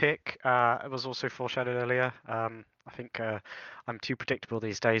next pick was also foreshadowed earlier. I think I'm too predictable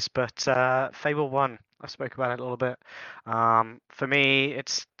these days, but Fable 1, I spoke about it a little bit. For me,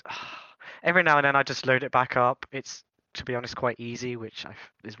 it's every now and then I just load it back up. It's, to be honest, quite easy, which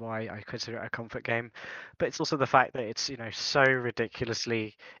is why I consider it a comfort game. But it's also the fact that it's, so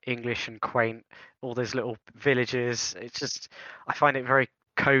ridiculously English and quaint. All those little villages. It's just, I find it very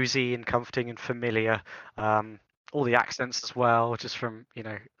cozy and comforting and familiar. All the accents as well, just from,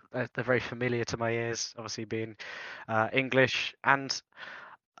 they're very familiar to my ears, obviously being English. And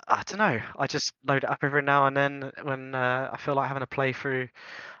I don't know, I just load it up every now and then when I feel like having a playthrough,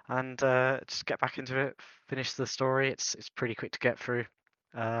 and just get back into it, finish the story. It's pretty quick to get through.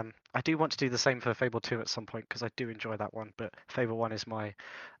 I do want to do the same for Fable 2 at some point because I do enjoy that one, but Fable 1 is my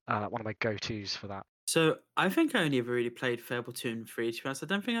one of my go-tos for that. So I think I only ever really played Fable 2 and 3, to be honest. I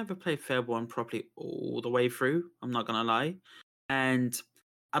don't think I ever played Fable 1 properly all the way through, I'm not going to lie. And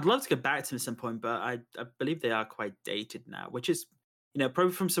I'd love to get back to them at some point, but I believe they are quite dated now, which is,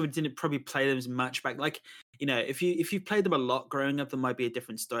 probably from someone who didn't probably play them as much back. Like, if you played them a lot growing up, there might be a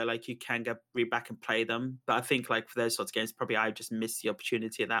different story. Like, you can read back and play them. But I think, like, for those sorts of games, probably I just missed the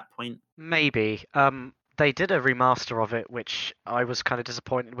opportunity at that point. Maybe. They did a remaster of it, which I was kind of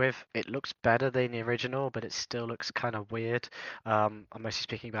disappointed with. It looks better than the original, but it still looks kind of weird. I'm mostly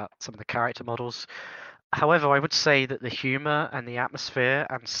speaking about some of the character models. However, I would say that the humor and the atmosphere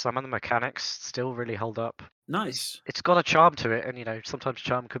and some of the mechanics still really hold up. Nice. It's got a charm to it, and sometimes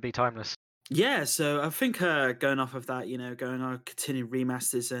charm could be timeless. Yeah, so I think going off of that, going on continued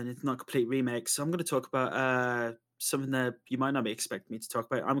remasters and it's not complete remakes. So I'm going to talk about something that you might not be expecting me to talk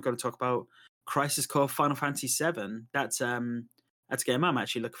about. I'm going to talk about Crisis Core Final Fantasy VII. That's a game I'm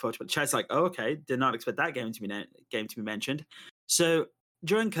actually looking forward to. But Chad's like, oh, okay, did not expect that game to be mentioned. So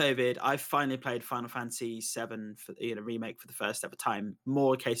during COVID, I finally played Final Fantasy VII for remake for the first ever time.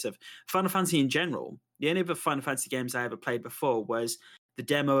 More a case of Final Fantasy in general. The only other Final Fantasy games I ever played before was the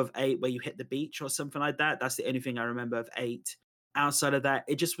demo of 8 where you hit the beach or something like that. That's the only thing I remember of 8. Outside of that,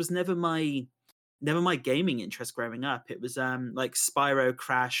 it just was never my gaming interest growing up. It was like Spyro,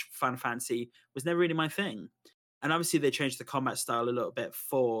 Crash, Final Fantasy was never really my thing. And obviously they changed the combat style a little bit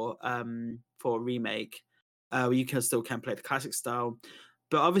for remake, where you still can play the classic style.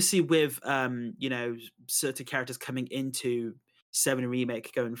 But obviously with certain characters coming into 7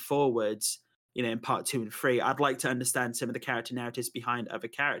 remake going forwards, in part 2 and 3, I'd like to understand some of the character narratives behind other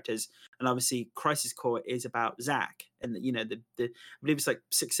characters. And obviously Crisis Core is about Zack, and the I believe it's like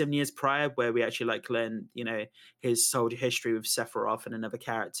 6-7 years prior where we actually learn his soldier history with Sephiroth and another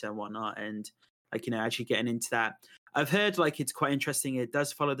character and whatnot, and actually getting into that. I've heard it's quite interesting. It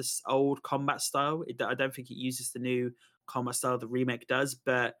does follow this old combat style. I don't think it uses the new combat style the remake does,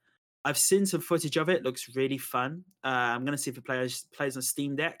 but I've seen some footage of it. It looks really fun. I'm gonna see if it plays on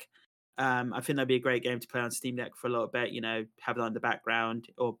Steam Deck. I think that'd be a great game to play on Steam Deck for a little bit. Have that in the background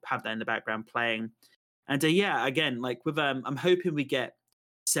or have that in the background playing. And yeah, again, with I'm hoping we get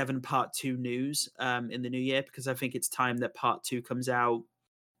 7 Part 2 news in the new year, because I think it's time that Part 2 comes out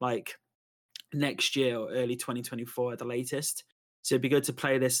next year or early 2024 at the latest. So it'd be good to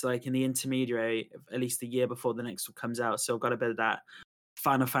play this in the intermediary, at least a year before the next one comes out. So I've got a bit of that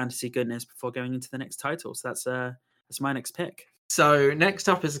Final Fantasy goodness before going into the next title. So that's my next pick. So next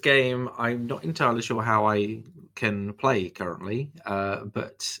up is a game I'm not entirely sure how I can play currently,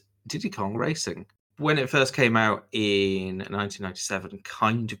 but Diddy Kong Racing. When it first came out in 1997,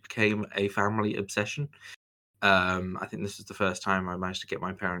 kind of became a family obsession. I think this was the first time I managed to get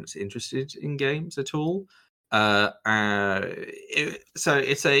my parents interested in games at all. So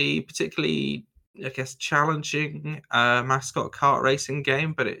it's a particularly, I guess, challenging mascot kart racing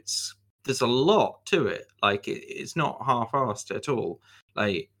game, but there's a lot to it. It's not half-assed at all.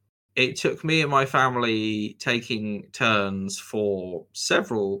 It took me and my family taking turns for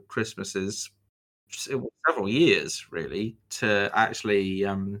several Christmases, several years really, to actually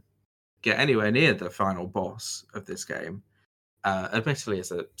get anywhere near the final boss of this game. Admittedly,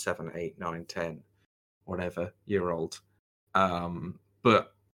 as a 7, 8, 9, 10, whatever year old.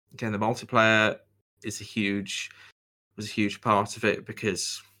 But again, the multiplayer was a huge part of it,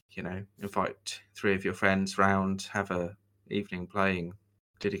 because invite 3 of your friends round, have a evening playing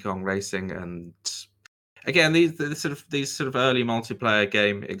Diddy Kong Racing, and again, these sort of early multiplayer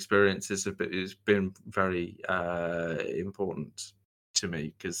game experiences has been very important to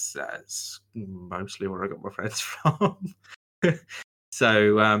me, because that's mostly where I got my friends from.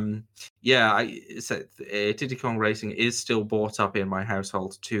 So Diddy Kong Racing is still brought up in my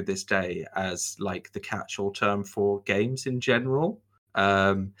household to this day as the catch-all term for games in general.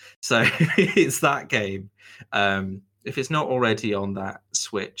 So it's that game. If it's not already on that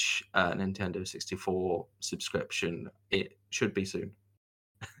Switch Nintendo 64 subscription, it should be soon.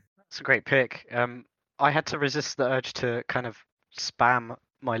 That's a great pick. I had to resist the urge to kind of spam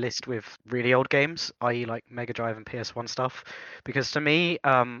my list with really old games, i.e., Mega Drive and PS1 stuff, because to me,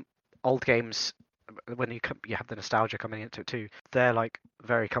 old games, when you have the nostalgia coming into it too, they're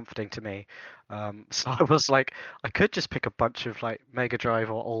very comforting to me. So I was I could just pick a bunch of Mega Drive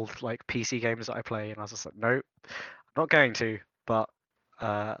or old PC games that I play, and I was just nope, I'm not going to. But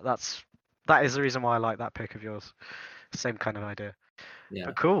that is the reason why I like that pick of yours. Same kind of idea. Yeah.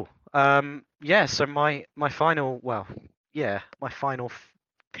 But cool. So my final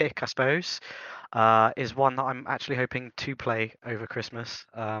pick, I suppose, is one that I'm actually hoping to play over Christmas.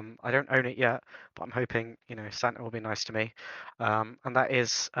 I don't own it yet, but I'm hoping Santa will be nice to me. And that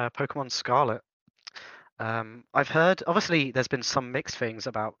is Pokemon Scarlet. I've heard, obviously, there's been some mixed things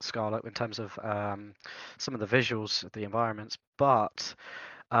about Scarlet in terms of some of the visuals of the environments, but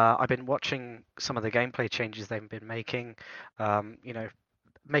I've been watching some of the gameplay changes they've been making.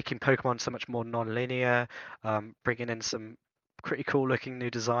 Making Pokemon so much more non-linear, bringing in some pretty cool looking new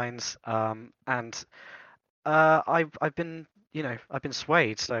designs, and I've been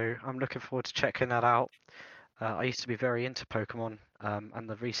swayed, so I'm looking forward to checking that out. I used to be very into Pokemon, and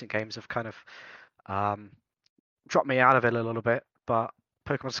the recent games have kind of dropped me out of it a little bit, but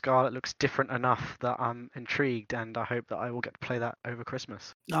Pokemon Scarlet looks different enough that I'm intrigued, and I hope that I will get to play that over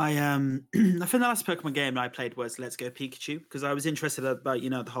Christmas. I I think the last Pokemon game I played was Let's Go Pikachu, because I was interested about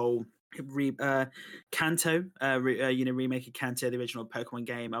the whole Kanto, remaking Kanto, the original Pokemon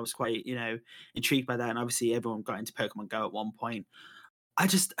game. I was quite, intrigued by that, and obviously everyone got into Pokemon Go at one point. I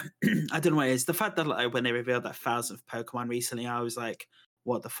just, I don't know what it is. The fact that like, when they revealed that 1,000th Pokemon recently, I was like,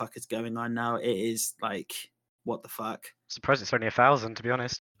 what the fuck is going on now? It is like, what the fuck? Surprised it's only 1,000, to be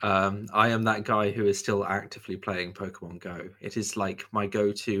honest. I am that guy who is still actively playing Pokemon Go. It is like my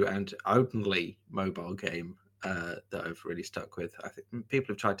go-to and only mobile game that I've really stuck with. I think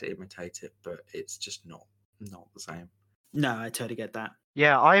people have tried to imitate it, but it's just not the same. No, I totally get that.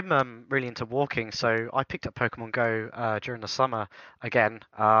 Yeah, I'm really into walking, so I picked up Pokemon Go during the summer again,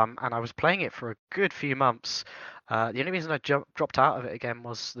 and I was playing it for a good few months. The only reason I dropped out of it again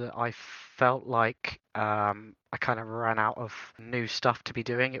was that I felt like I kind of ran out of new stuff to be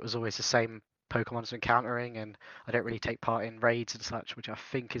doing. It was always the same Pokemons encountering, and I don't really take part in raids and such, which I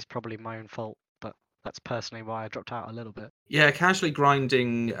think is probably my own fault, but that's personally why I dropped out a little bit. Yeah, casually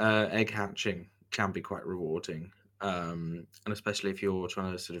grinding egg hatching can be quite rewarding. And especially if you're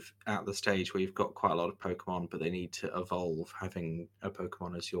trying to sort of at the stage where you've got quite a lot of Pokemon, but they need to evolve, having a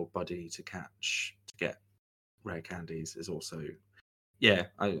Pokemon as your buddy to catch to get rare candies is also, yeah.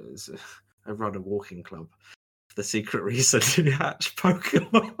 I run a walking club for the secret reason to hatch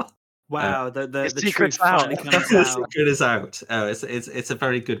Pokemon. Wow, the truth secret's out. finally comes The out. secret is out. It's a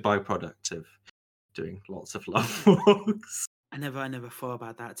very good byproduct of doing lots of love walks. I never thought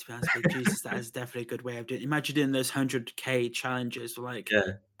about that, to be honest. But Jesus, that is definitely a good way of doing it. Imagine doing those 100k challenges for like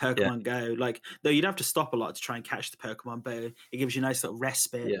Pokemon Go. Like, though you'd have to stop a lot to try and catch the Pokemon, but it gives you a nice little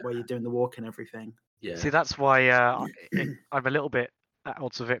respite while you're doing the walk and everything. Yeah. See, that's why I'm a little bit at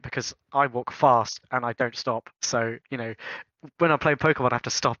odds with it, because I walk fast and I don't stop. So, when I play Pokemon, I have to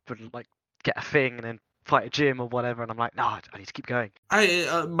stop and like get a thing and then fight a gym or whatever, and I'm like, no, I need to keep going.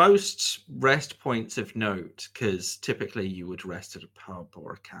 Most rest points of note, because typically you would rest at a pub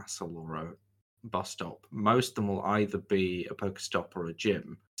or a castle or a bus stop. Most of them will either be a Pokestop or a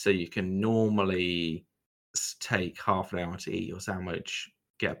gym, so you can normally take half an hour to eat your sandwich,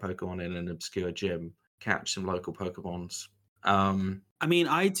 get a Pokemon in an obscure gym, catch some local Pokemons. I mean,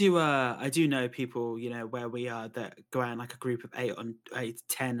 I do know people, where we are, that go out in like a group of 8 to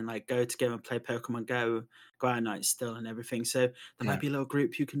 10 and like go together and play Pokemon Go out at night still and everything. So there might be a little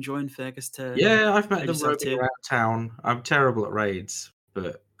group you can join, Fergus. I've met them yourself roaming around town. I'm terrible at raids,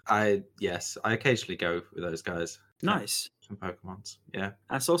 but I occasionally go with those guys. Nice. Some Pokemons. Yeah.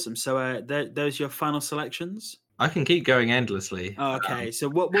 That's awesome. So those are your final selections? I can keep going endlessly. Okay, so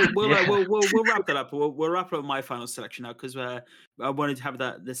we'll wrap that up. We'll wrap up my final selection now, because I wanted to have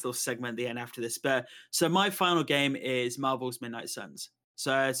this little segment at the end after this. But so my final game is Marvel's Midnight Suns.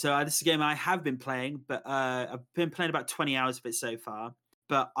 So this is a game I have been playing, but I've been playing about 20 hours of it so far.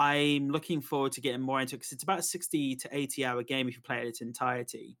 But I'm looking forward to getting more into it, because it's about a 60 to 80 hour game if you play it in its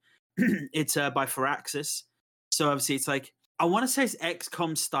entirety. It's by Firaxis. So obviously it's like, I want to say it's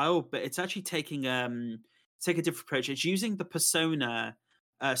XCOM style, but it's actually taking take a different approach. It's using the Persona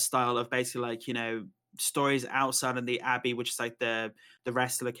style of basically like, stories outside of the Abbey, which is like the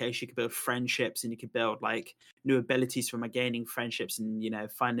rest of the location. You can build friendships, and you can build like new abilities from gaining friendships,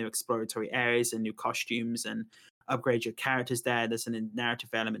 and find new exploratory areas and new costumes and upgrade your characters there. There's a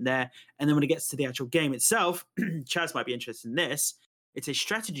narrative element there. And then when it gets to the actual game itself, Chaz might be interested in this. It's a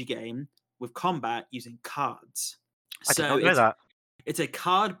strategy game with combat using cards. I did not know that. It's a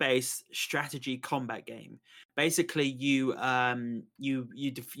card-based strategy combat game. Basically, you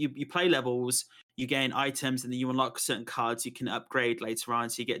play levels, you gain items, and then you unlock certain cards you can upgrade later on.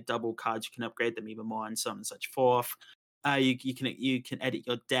 So you get double cards, you can upgrade them even more, and so on and such forth. You can edit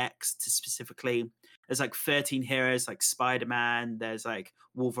your decks to specifically. There's like 13 heroes, like Spider-Man. There's like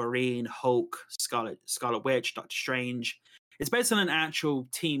Wolverine, Hulk, Scarlet Witch, Doctor Strange. It's based on an actual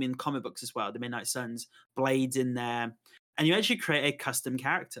team in comic books as well. The Midnight Suns, Blade's in there. And you actually create a custom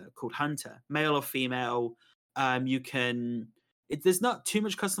character called Hunter, male or female. There's not too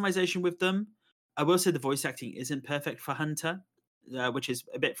much customization with them. I will say the voice acting isn't perfect for Hunter, which is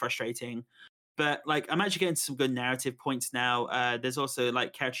a bit frustrating. But like, I'm actually getting some good narrative points now. There's also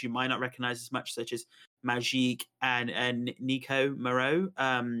like characters you might not recognize as much, such as Magique and Nico Moreau.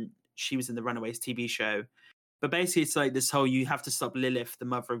 She was in the Runaways TV show. But basically, it's like this whole, you have to stop Lilith, the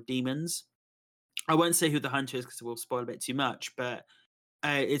mother of demons. I won't say who the hunter is, because it will spoil a bit too much, but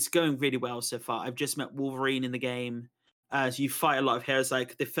it's going really well so far. I've just met Wolverine in the game. So you fight a lot of heroes.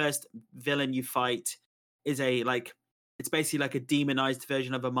 Like, the first villain you fight is it's basically like a demonized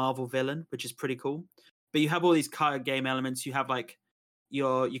version of a Marvel villain, which is pretty cool. But you have all these card game elements. You have like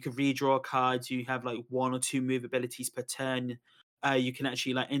you can redraw cards. You have like 1 or 2 move abilities per turn. You can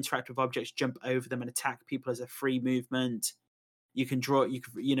actually like interact with objects, jump over them, and attack people as a free movement. You can draw. You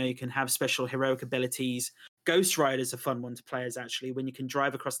can have special heroic abilities. Ghost Rider's a fun one to play as actually when you can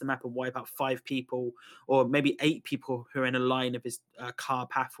drive across the map and wipe out 5 people or maybe 8 people who are in a line of his car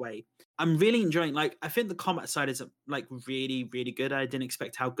pathway. I'm really enjoying. Like, I think the combat side is like really, really good. I didn't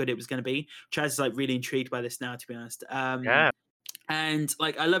expect how good it was going to be. Chaz is like really intrigued by this now, to be honest. Yeah. And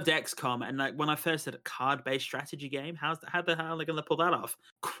like I loved XCOM, and like when I first did a card-based strategy game, how the hell are they going to pull that off?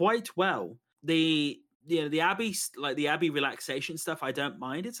 Quite well. The Abbey the Abbey relaxation stuff, I don't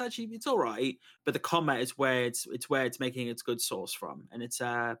mind. It's all right, but the combat is where it's making its good source from, and it's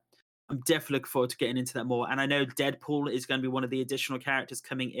I'm definitely looking forward to getting into that more. And I know Deadpool is going to be one of the additional characters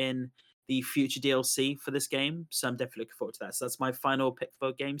coming in the future DLC for this game, so I'm definitely looking forward to that. So that's my final pick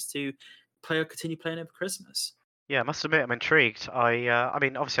for games to play or continue playing over Christmas. Yeah, I must admit I'm intrigued. I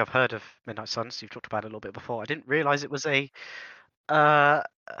mean, obviously I've heard of Midnight Suns. You've talked about it a little bit before. I didn't realize it was a uh,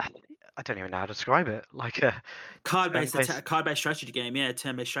 I don't even know how to describe it. Like a Card-based turn-based. card-based strategy game, yeah,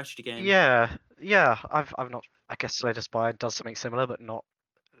 turn-based strategy game. Yeah, yeah. I've not. I guess Slay the Spire does something similar, but not.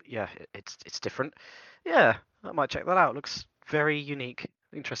 Yeah, it's different. Yeah, I might check that out. Looks very unique,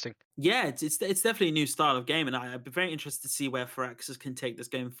 interesting. Yeah, it's definitely a new style of game, and I'd be very interested to see where Firaxis can take this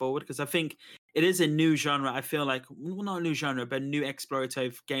going forward, because I think it is a new genre. I feel like, well, not a new genre, but a new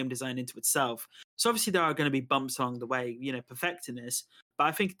explorative game design into itself. So obviously there are going to be bumps along the way, perfecting this. But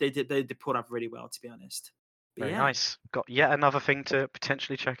I think they pulled up really well, to be honest. But Very yeah. nice. Got yet another thing to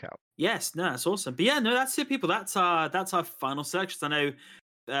potentially check out. Yes, no, that's awesome. But yeah, no, that's it, people. That's our final selections. I know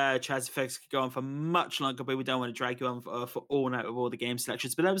Chaz Effects could go on for much longer, but we don't want to drag you on for all night with all the game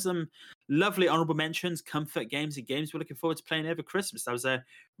selections. But there was some lovely honorable mentions, comfort games, and games we're looking forward to playing over Christmas. That was a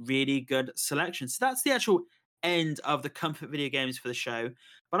really good selection. So that's the actual end of the comfort video games for the show.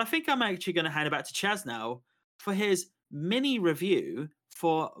 But I think I'm actually going to hand it back to Chaz now for his mini review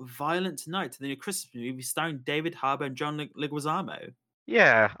for Violent Night, the new Christmas movie starring David Harbour and John Leguizamo.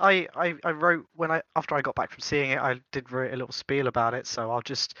 Yeah, I wrote after I got back from seeing it, I did write a little spiel about it. So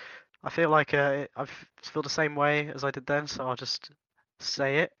I feel like I feel the same way as I did then. So I'll just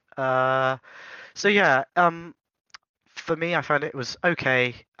say it. So yeah, for me, I found it was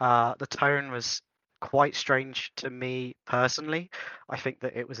okay. The tone was quite strange to me personally. I think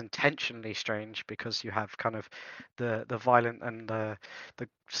that it was intentionally strange because you have kind of the violent and the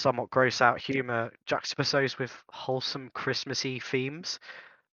somewhat gross out humor juxtaposed with wholesome Christmassy themes.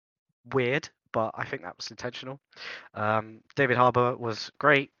 Weird, but I think that was intentional. David Harbour was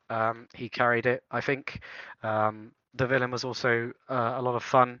great. He carried it, I think. The villain was also a lot of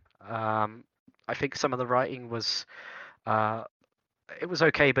fun. I think some of the writing was it was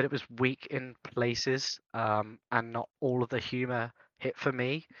okay, but it was weak in places, and not all of the humor hit for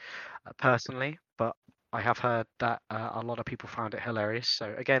me personally. But I have heard that a lot of people found it hilarious.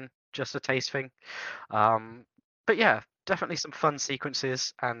 So again, just a taste thing. But yeah, definitely some fun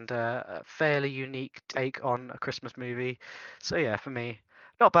sequences and a fairly unique take on a Christmas movie. So yeah, for me,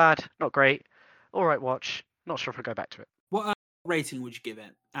 not bad, not great, all right watch. Not sure if I'll go back to it. What rating would you give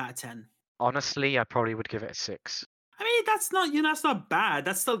it out of 10? Honestly, I probably would give it a 6. I mean, that's not bad.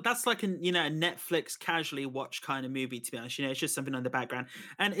 That's like a Netflix casually watch kind of movie, to be honest. It's just something on the background.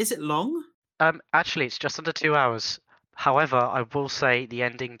 And is it long? Actually, it's just under 2 hours. However, I will say the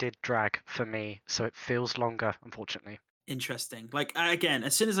ending did drag for me, so it feels longer, unfortunately. Interesting. Like, again,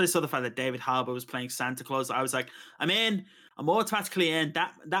 as soon as I saw the fact that David Harbour was playing Santa Claus, I was like, I'm in. I'm automatically in.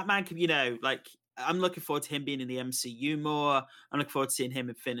 That man could, like, I'm looking forward to him being in the MCU more. I'm looking forward to seeing him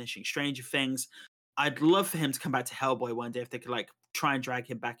in finishing Stranger Things. I'd love for him to come back to Hellboy one day if they could like try and drag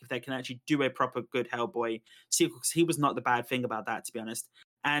him back, if they can actually do a proper good Hellboy sequel, because he was not the bad thing about that, to be honest.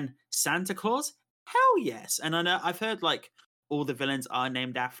 And Santa Claus, hell yes. And I know I've heard like all the villains are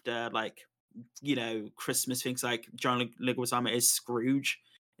named after like Christmas things. Like John Leguizamo is Scrooge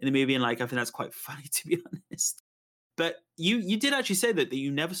in the movie, and like I think that's quite funny, to be honest. But you did actually say that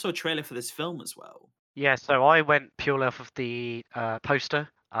you never saw a trailer for this film as well. Yeah, so I went purely off of the poster,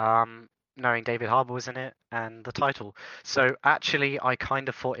 knowing David Harbour was in it and the title. So actually, I kind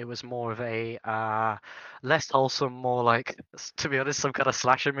of thought it was more of a less wholesome, more like, to be honest, some kind of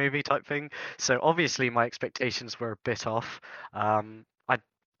slasher movie type thing. So obviously, my expectations were a bit off. I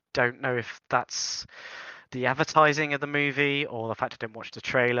don't know if that's the advertising of the movie or the fact I didn't watch the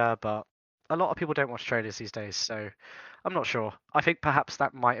trailer, but a lot of people don't watch trailers these days, so I'm not sure. I think perhaps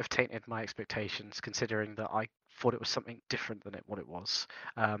that might have tainted my expectations, considering that I thought it was something different than what it was.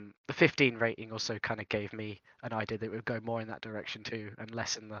 The 15 rating also kind of gave me an idea that it would go more in that direction too, and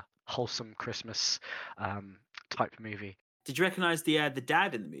less in the wholesome Christmas type movie. Did you recognize the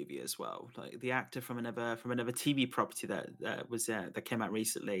dad in the movie as well, like the actor from another TV property that was that came out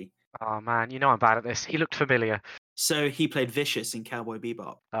recently? Oh man, you know I'm bad at this. He looked familiar. So he played Vicious in Cowboy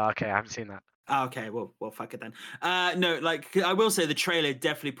Bebop. Okay, I haven't seen that. Okay, well, fuck it then. No, like I will say, the trailer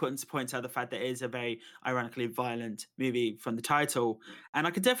definitely points out the fact that it is a very ironically violent movie from the title, and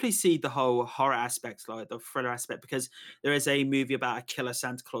I could definitely see the whole horror aspect, like the thriller aspect, because there is a movie about a killer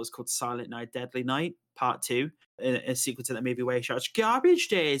Santa Claus called Silent Night, Deadly Night Part 2, a sequel to that movie where he shouts garbage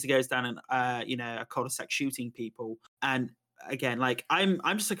days, he goes down and a cul-de-sac shooting people. And again, like I'm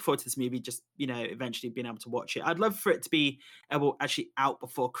just looking forward to this movie, just eventually being able to watch it. I'd love for it to be able actually out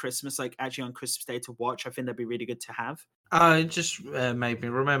before Christmas, like actually on Christmas Day to watch. I think that'd be really good to have. It just made me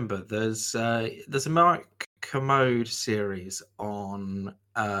remember there's a Mark Commode series on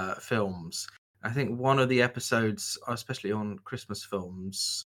films. I think one of the episodes, especially on Christmas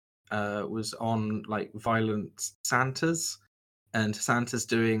films, was on like violent Santas, and Santa's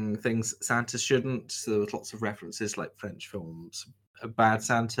doing things Santa shouldn't. So there was lots of references, like French films. A Bad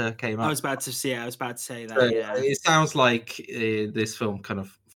Santa came up. I was about to say that. So Yeah, it sounds like this film kind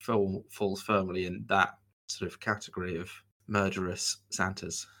of falls firmly in that sort of category of murderous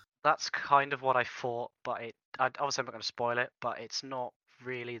Santas. That's kind of what I thought, but obviously I'm not going to spoil it, but it's not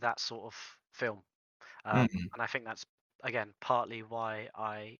really that sort of film. And I think that's, again, partly why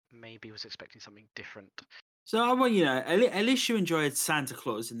I maybe was expecting something different. So I want at least you enjoyed Santa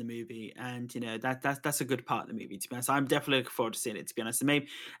Claus in the movie, and that's a good part of the movie. To be honest, I'm definitely looking forward to seeing it. To be honest, and maybe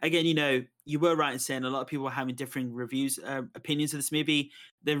again, you were right in saying a lot of people are having differing reviews, opinions of this movie.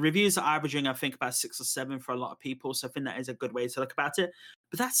 The reviews are averaging, I think, about 6 or 7 for a lot of people. So I think that is a good way to look about it.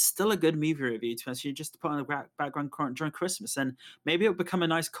 But that's still a good movie review. To be honest, you just put on the background during Christmas, and maybe it'll become a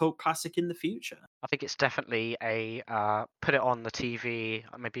nice cult classic in the future. I think it's definitely a put it on the TV,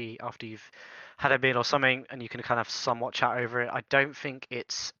 maybe after you've had a meal or something, and you can kind of somewhat chat over it. I don't think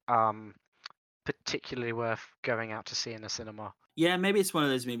it's particularly worth going out to see in the cinema. Yeah, maybe it's one of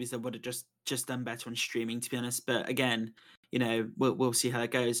those movies that would have just done better on streaming, to be honest. But again, we'll see how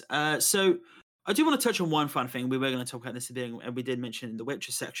that goes. So I do want to touch on one fun thing. We were going to talk about this thing, and we did mention in the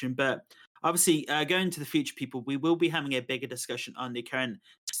Witcher section. But obviously, going to the future, people, we will be having a bigger discussion on the current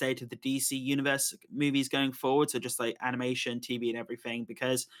state of the DC universe movies going forward. So just like animation, TV, and everything.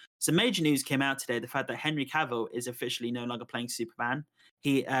 Because some major news came out today: the fact that Henry Cavill is officially no longer playing Superman.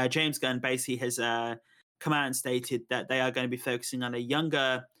 James Gunn basically has come out and stated that they are going to be focusing on a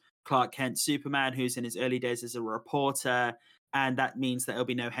younger Clark Kent Superman who's in his early days as a reporter, and that means that there'll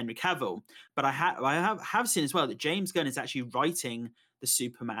be no Henry Cavill. But I have seen as well that James Gunn is actually writing the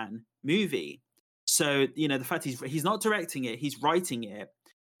Superman movie. So the fact he's not directing it, he's writing it,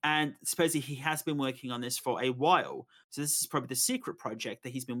 and supposedly he has been working on this for a while. So this is probably the secret project that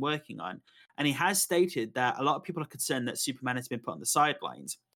he's been working on, and he has stated that a lot of people are concerned that Superman has been put on the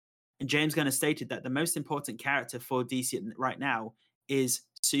sidelines. And James Gunn has stated that the most important character for DC right now is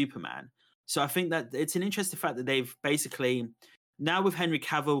Superman. So I think that it's an interesting fact that they've basically, now with Henry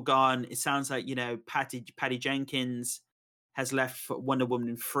Cavill gone, it sounds like, Patty Jenkins has left Wonder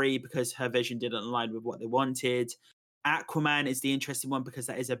Woman 3 because her vision didn't align with what they wanted. Aquaman is the interesting one because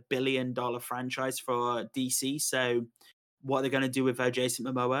that is $1 billion franchise for DC. So what they're going to do with Jason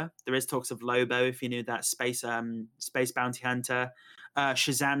Momoa. There is talks of Lobo, if you knew that, space bounty hunter.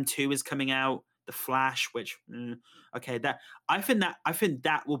 Shazam 2 is coming out. The Flash, which okay, I think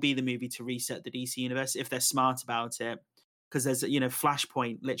that will be the movie to reset the DC universe if they're smart about it. Because there's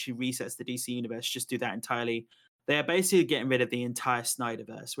Flashpoint literally resets the DC universe. Just do that entirely. They are basically getting rid of the entire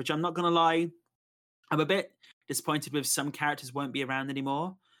Snyderverse, which I'm not gonna lie, I'm a bit disappointed with. Some characters won't be around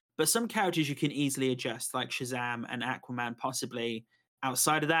anymore. But some characters you can easily adjust, like Shazam and Aquaman, possibly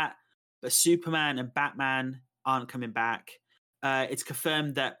outside of that. But Superman and Batman aren't coming back. It's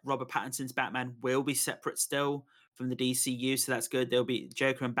confirmed that Robert Pattinson's Batman will be separate still from the DCU, so that's good. There'll be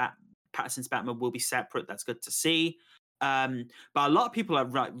Joker and Pattinson's Batman will be separate. That's good to see. But a lot of people are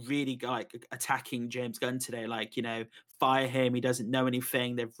really attacking James Gunn today, fire him. He doesn't know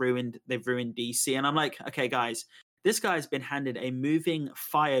anything. They've ruined DC, and I'm like, okay, guys. This guy's been handed a moving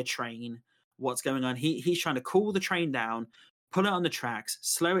fire train. What's going on? He's trying to cool the train down, put it on the tracks,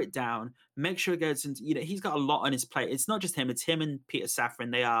 slow it down, make sure it goes into, he's got a lot on his plate. It's not just him, it's him and Peter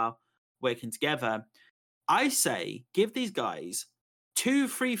Safran. They are working together. I say give these guys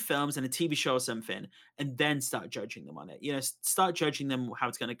 2-3 films and a TV show or something, and then start judging them on it. Start judging them how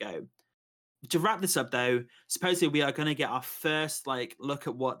it's going to go. To wrap this up, though, supposedly we are going to get our first look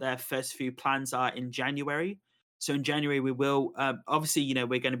at what their first few plans are in January. So in January, we will, obviously,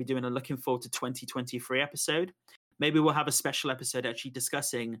 we're going to be doing a looking forward to 2023 episode. maybe we'll have a special episode actually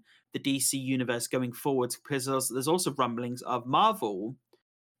discussing the DC universe going forward, because there's also rumblings of Marvel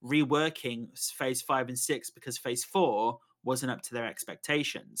reworking Phase 5 and 6 because Phase 4 wasn't up to their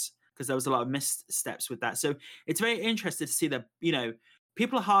expectations, because there was a lot of missteps with that. So it's very interesting to see that,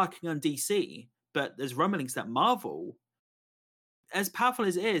 people are harking on DC, but there's rumblings that Marvel, as powerful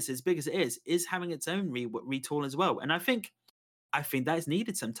as it is, as big as it is having its own retool as well. And I think that is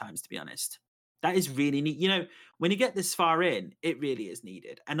needed sometimes, to be honest. That is really neat. When you get this far in, it really is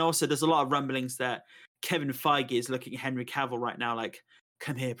needed. And also, there's a lot of rumblings that Kevin Feige is looking at Henry Cavill right now, like,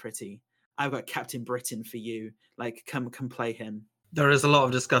 come here, pretty. I've got Captain Britain for you. Like, come play him. There is a lot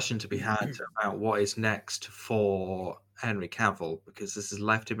of discussion to be had about what is next for Henry Cavill, because this has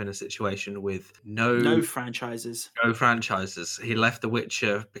left him in a situation with no franchises. No franchises. He left The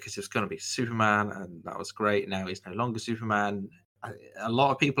Witcher because he was going to be Superman, and that was great. Now he's no longer Superman. A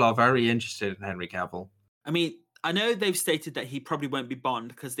lot of people are very interested in Henry Cavill. I mean, I know they've stated that he probably won't be Bond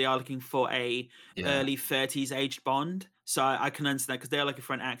because they are looking for a early 30s aged Bond. So I can understand, because they are looking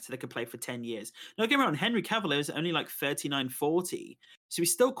for an actor that could play for 10 years. Now, get me wrong, Henry Cavill is only like 39, 40. So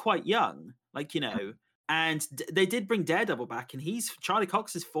he's still quite young, and they did bring Daredevil back, and Charlie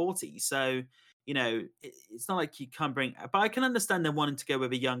Cox is 40. So, it's not like you can't bring, but I can understand them wanting to go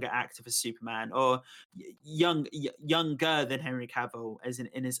with a younger actor for Superman, or younger than Henry Cavill as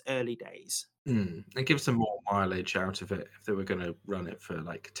in his early days. And give some more mileage out of it if they were going to run it for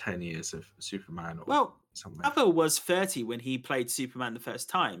like 10 years of Superman or something. Cavill was 30 when he played Superman the first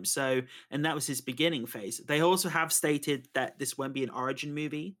time, and that was his beginning phase. They also have stated that this won't be an origin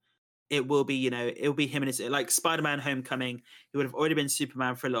movie. It will be, it'll be him and his, like Spider-Man Homecoming. He would have already been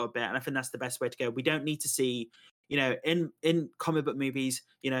Superman for a little bit, and I think that's the best way to go. We don't need to see, in comic book movies,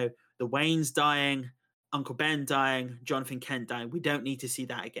 the Waynes dying, Uncle Ben dying, Jonathan Kent dying. We don't need to see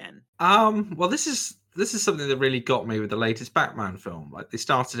that again. Well, this is something that really got me with the latest Batman film. Like, they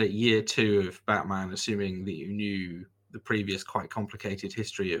started at year 2 of Batman, assuming that you knew the previous quite complicated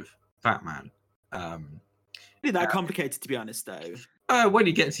history of Batman. Really that complicated, to be honest, though. When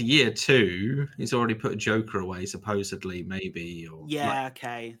you get to year 2, he's already put a Joker away, supposedly, maybe. Or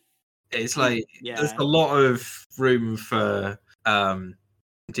okay. It's like there's a lot of room for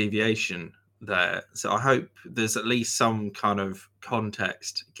deviation there. So I hope there's at least some kind of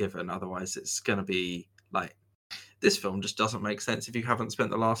context given. Otherwise, it's going to be like, this film just doesn't make sense if you haven't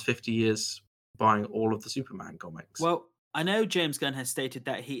spent the last 50 years buying all of the Superman comics. Well, I know James Gunn has stated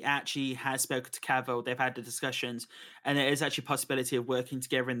that he actually has spoken to Cavill. They've had the discussions, and there is actually a possibility of working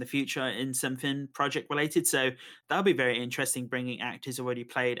together in the future in something project related. So that'll be very interesting, bringing actors already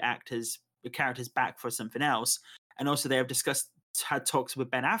played characters back for something else. And also, they have had talks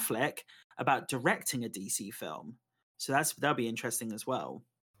with Ben Affleck about directing a DC film. So that'll be interesting as well.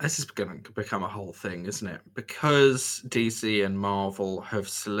 This is going to become a whole thing, isn't it? Because DC and Marvel have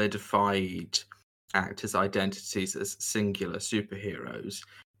solidified actors' identities as singular superheroes,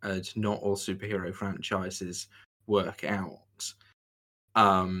 and not all superhero franchises work out.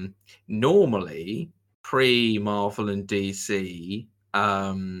 Normally, pre-Marvel and DC,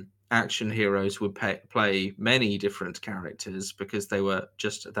 action heroes would play many different characters because they were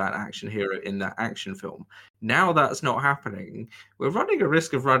just that action hero in that action film. Now that's not happening. We're running a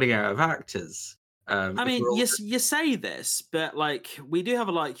risk of running out of actors. I mean, you say this, but like, we do have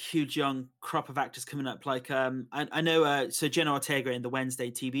a huge young crop of actors coming up. Like, I know, so Jenna Ortega in the Wednesday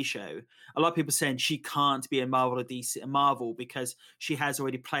TV show, a lot of people saying she can't be a Marvel because she has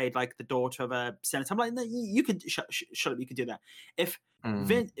already played like the daughter of a senator. I'm like, no, you could shut up. You could do that. If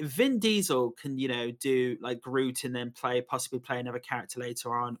Vin Diesel can, do like Groot and then possibly play another character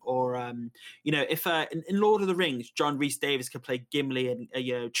later on, or if in Lord of the Rings, John Rhys Davies could play Gimli and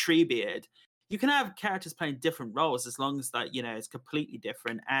Treebeard. You can have characters playing different roles as long as that, it's completely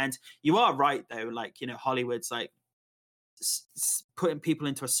different. And you are right, though, like, Hollywood's like putting people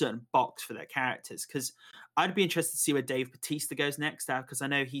into a certain box for their characters. Because I'd be interested to see where Dave Bautista goes next, because I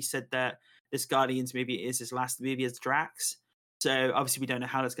know he said that this Guardians movie is his last movie as Drax. So obviously we don't know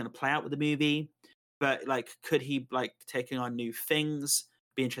how that's going to play out with the movie. But like, could he like taking on new things?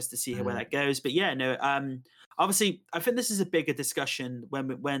 Be interested to see where that goes. But yeah, no. Obviously, I think this is a bigger discussion when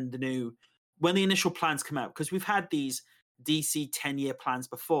the initial plans come out, because we've had these DC 10-year plans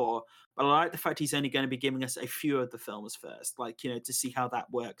before, but I like the fact he's only going to be giving us a few of the films first, like, to see how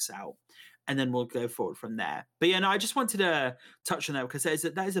that works out, and then we'll go forward from there. But yeah, no, I just wanted to touch on that because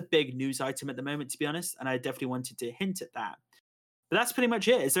that is a big news item at the moment, to be honest, and I definitely wanted to hint at that. But that's pretty much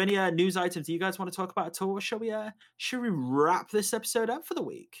it. Is there any news items you guys want to talk about at all, or should we wrap this episode up for the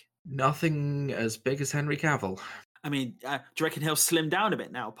week? Nothing as big as Henry Cavill. I mean, do you reckon he'll slim down a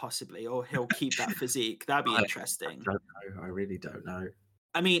bit now, possibly, or he'll keep that physique? That'd be I interesting. don't know. I really don't know.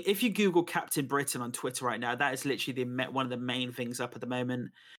 I mean, if you Google Captain Britain on Twitter right now, that is literally one of the main things up at the moment.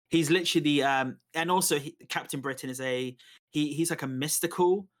 He's literally the and also Captain Britain is he's like a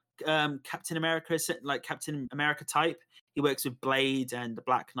mystical Captain America, like Captain America type. He works with Blade and the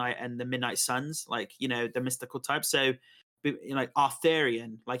Black Knight and the Midnight Suns, like the mystical type. So, like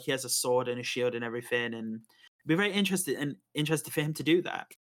Arthurian, like he has a sword and a shield and everything, and it'd be very interested for him to do that.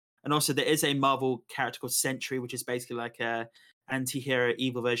 And also, there is a Marvel character called Sentry, which is basically like a anti-hero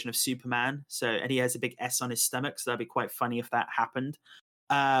evil version of Superman. So, and he has a big S on his stomach, so that'd be quite funny if that happened.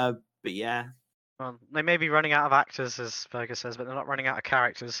 But yeah. Well, they may be running out of actors, as Fergus says, but they're not running out of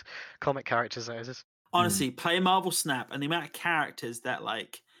characters, comic characters. That is. Honestly, play Marvel Snap, and the amount of characters that, I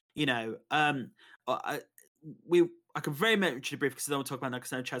could very much brief because I don't want to talk about that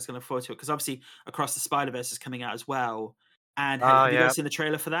because I know Chad's going to forward to it. Because obviously, Across the Spider-Verse is coming out as well. And have you guys seen the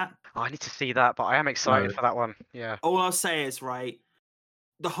trailer for that? Oh, I need to see that, but I am excited for that one. Yeah. All I'll say is, right,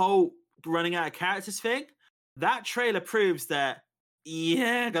 the whole running out of characters thing, that trailer proves that,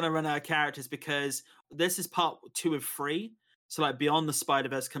 gonna run out of characters because this is part 2 of 3. So, like, Beyond the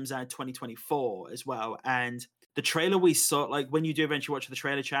Spider-Verse comes out in 2024 as well. And the trailer we saw, like, when you do eventually watch the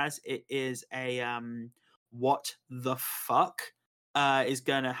trailer, Chaz, it is a, what the fuck is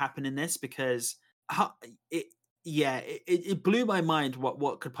going to happen in this? Because it blew my mind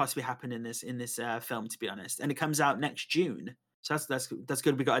what could possibly happen in this film, to be honest. And it comes out next June. So that's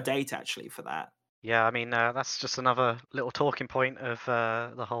good. We got a date actually for that. Yeah, I mean, that's just another little talking point of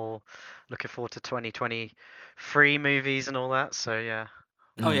the whole looking forward to 2023 movies and all that. So, yeah.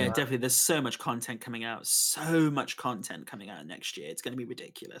 Oh, yeah, definitely. There's so much content coming out. So much content coming out next year. It's going to be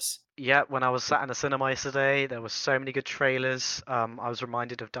ridiculous. Yeah, when I was sat in the cinema yesterday, there were so many good trailers. I was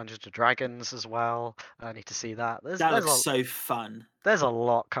reminded of Dungeons & Dragons as well. I need to see that. That looks so fun. There's a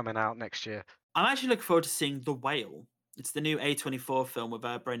lot coming out next year. I'm actually looking forward to seeing The Whale. It's the new A24 film with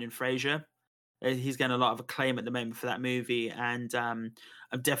Brendan Fraser. He's getting a lot of acclaim at the moment for that movie, and I'm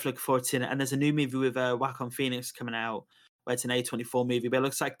definitely looking forward to it. And there's a new movie with Joaquin Phoenix coming out, where it's an A24 movie, but it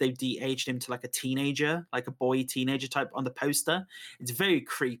looks like they've de-aged him to like a teenager, like a boy teenager type on the poster. It's very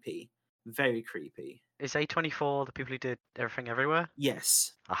creepy. Very creepy. Is A24 the people who did Everything Everywhere?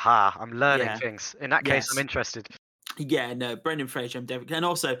 Yes. Aha, I'm learning things. In that case, I'm interested. Yeah, no, Brendan Fraser, I'm definitely... And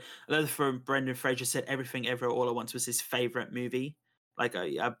also, another from Brendan Fraser said Everything Everywhere All at Once was his favourite movie, like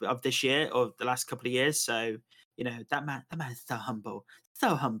of this year or the last couple of years. So, that man is so humble.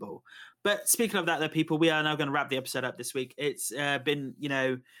 So humble. But speaking of that, though, people, we are now going to wrap the episode up this week. It's been,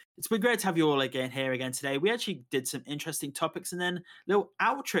 it's been great to have you all here again today. We actually did some interesting topics and then little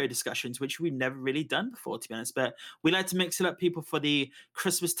outro discussions, which we've never really done before, to be honest. But we like to mix it up, people, for the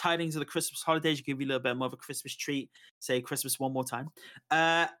Christmas tidings of the Christmas holidays. Give you a little bit more of a Christmas treat. Say Christmas one more time.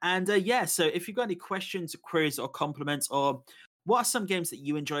 So if you've got any questions, queries, or compliments, or what are some games that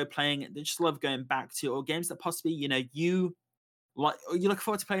you enjoy playing that you just love going back to, or games that possibly, you look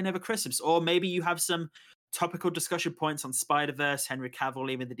forward to playing over Christmas, or maybe you have some topical discussion points on Spider-Verse, Henry Cavill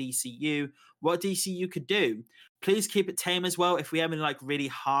leaving the DCU, what DCU could do. Please keep it tame as well. If we have any really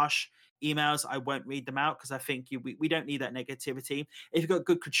harsh emails, I won't read them out because I think we don't need that negativity. If you've got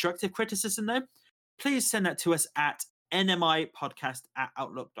good constructive criticism though, please send that to us at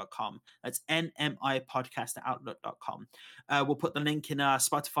nmipodcast@outlook.com. That's nmipodcast@outlook.com. We'll put the link in our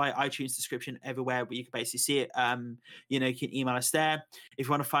Spotify, iTunes description, everywhere where you can basically see it. You can email us there. If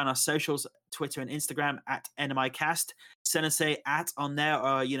you want to find our socials, Twitter and Instagram at NMIcast, send us a @ on there,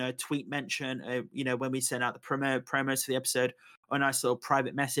 or tweet mention. When we send out the promos for the episode, or a nice little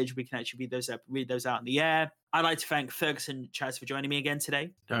private message, we can actually read those out in the air. I'd like to thank Ferguson and Chaz for joining me again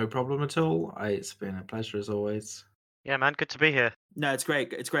today. No problem at all. It's been a pleasure as always. Yeah, man, good to be here. No, it's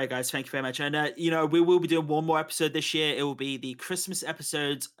great. It's great, guys. Thank you very much. And, we will be doing one more episode this year. It will be the Christmas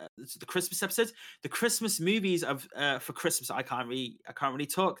episodes, the Christmas movies for Christmas. I can't really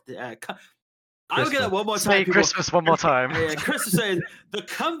talk. I'll get that one more time. Say Christmas one more time. Yeah, Christmas, the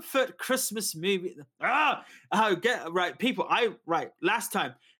comfort Christmas movie. Get right, people. Last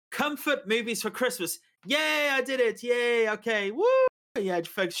time, comfort movies for Christmas. Yay, I did it. Yay, okay. Woo. Yeah,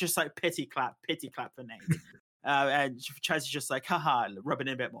 folks, just like pity clap for Nate. And Chaz is just like, haha, rubbing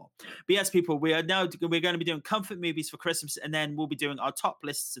in a bit more. But yes, people, we're going to be doing comfort movies for Christmas, and then we'll be doing our top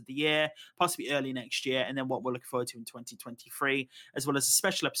lists of the year, possibly early next year, and then what we're looking forward to in 2023, as well as a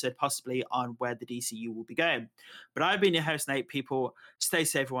special episode possibly on where the DCU will be going. But I've been your host, Nate. People, stay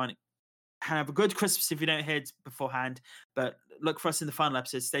safe, everyone. Have a good Christmas if you don't hear it beforehand, but look for us in the final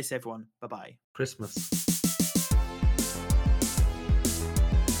episode. Stay safe, everyone. Bye-bye. Christmas.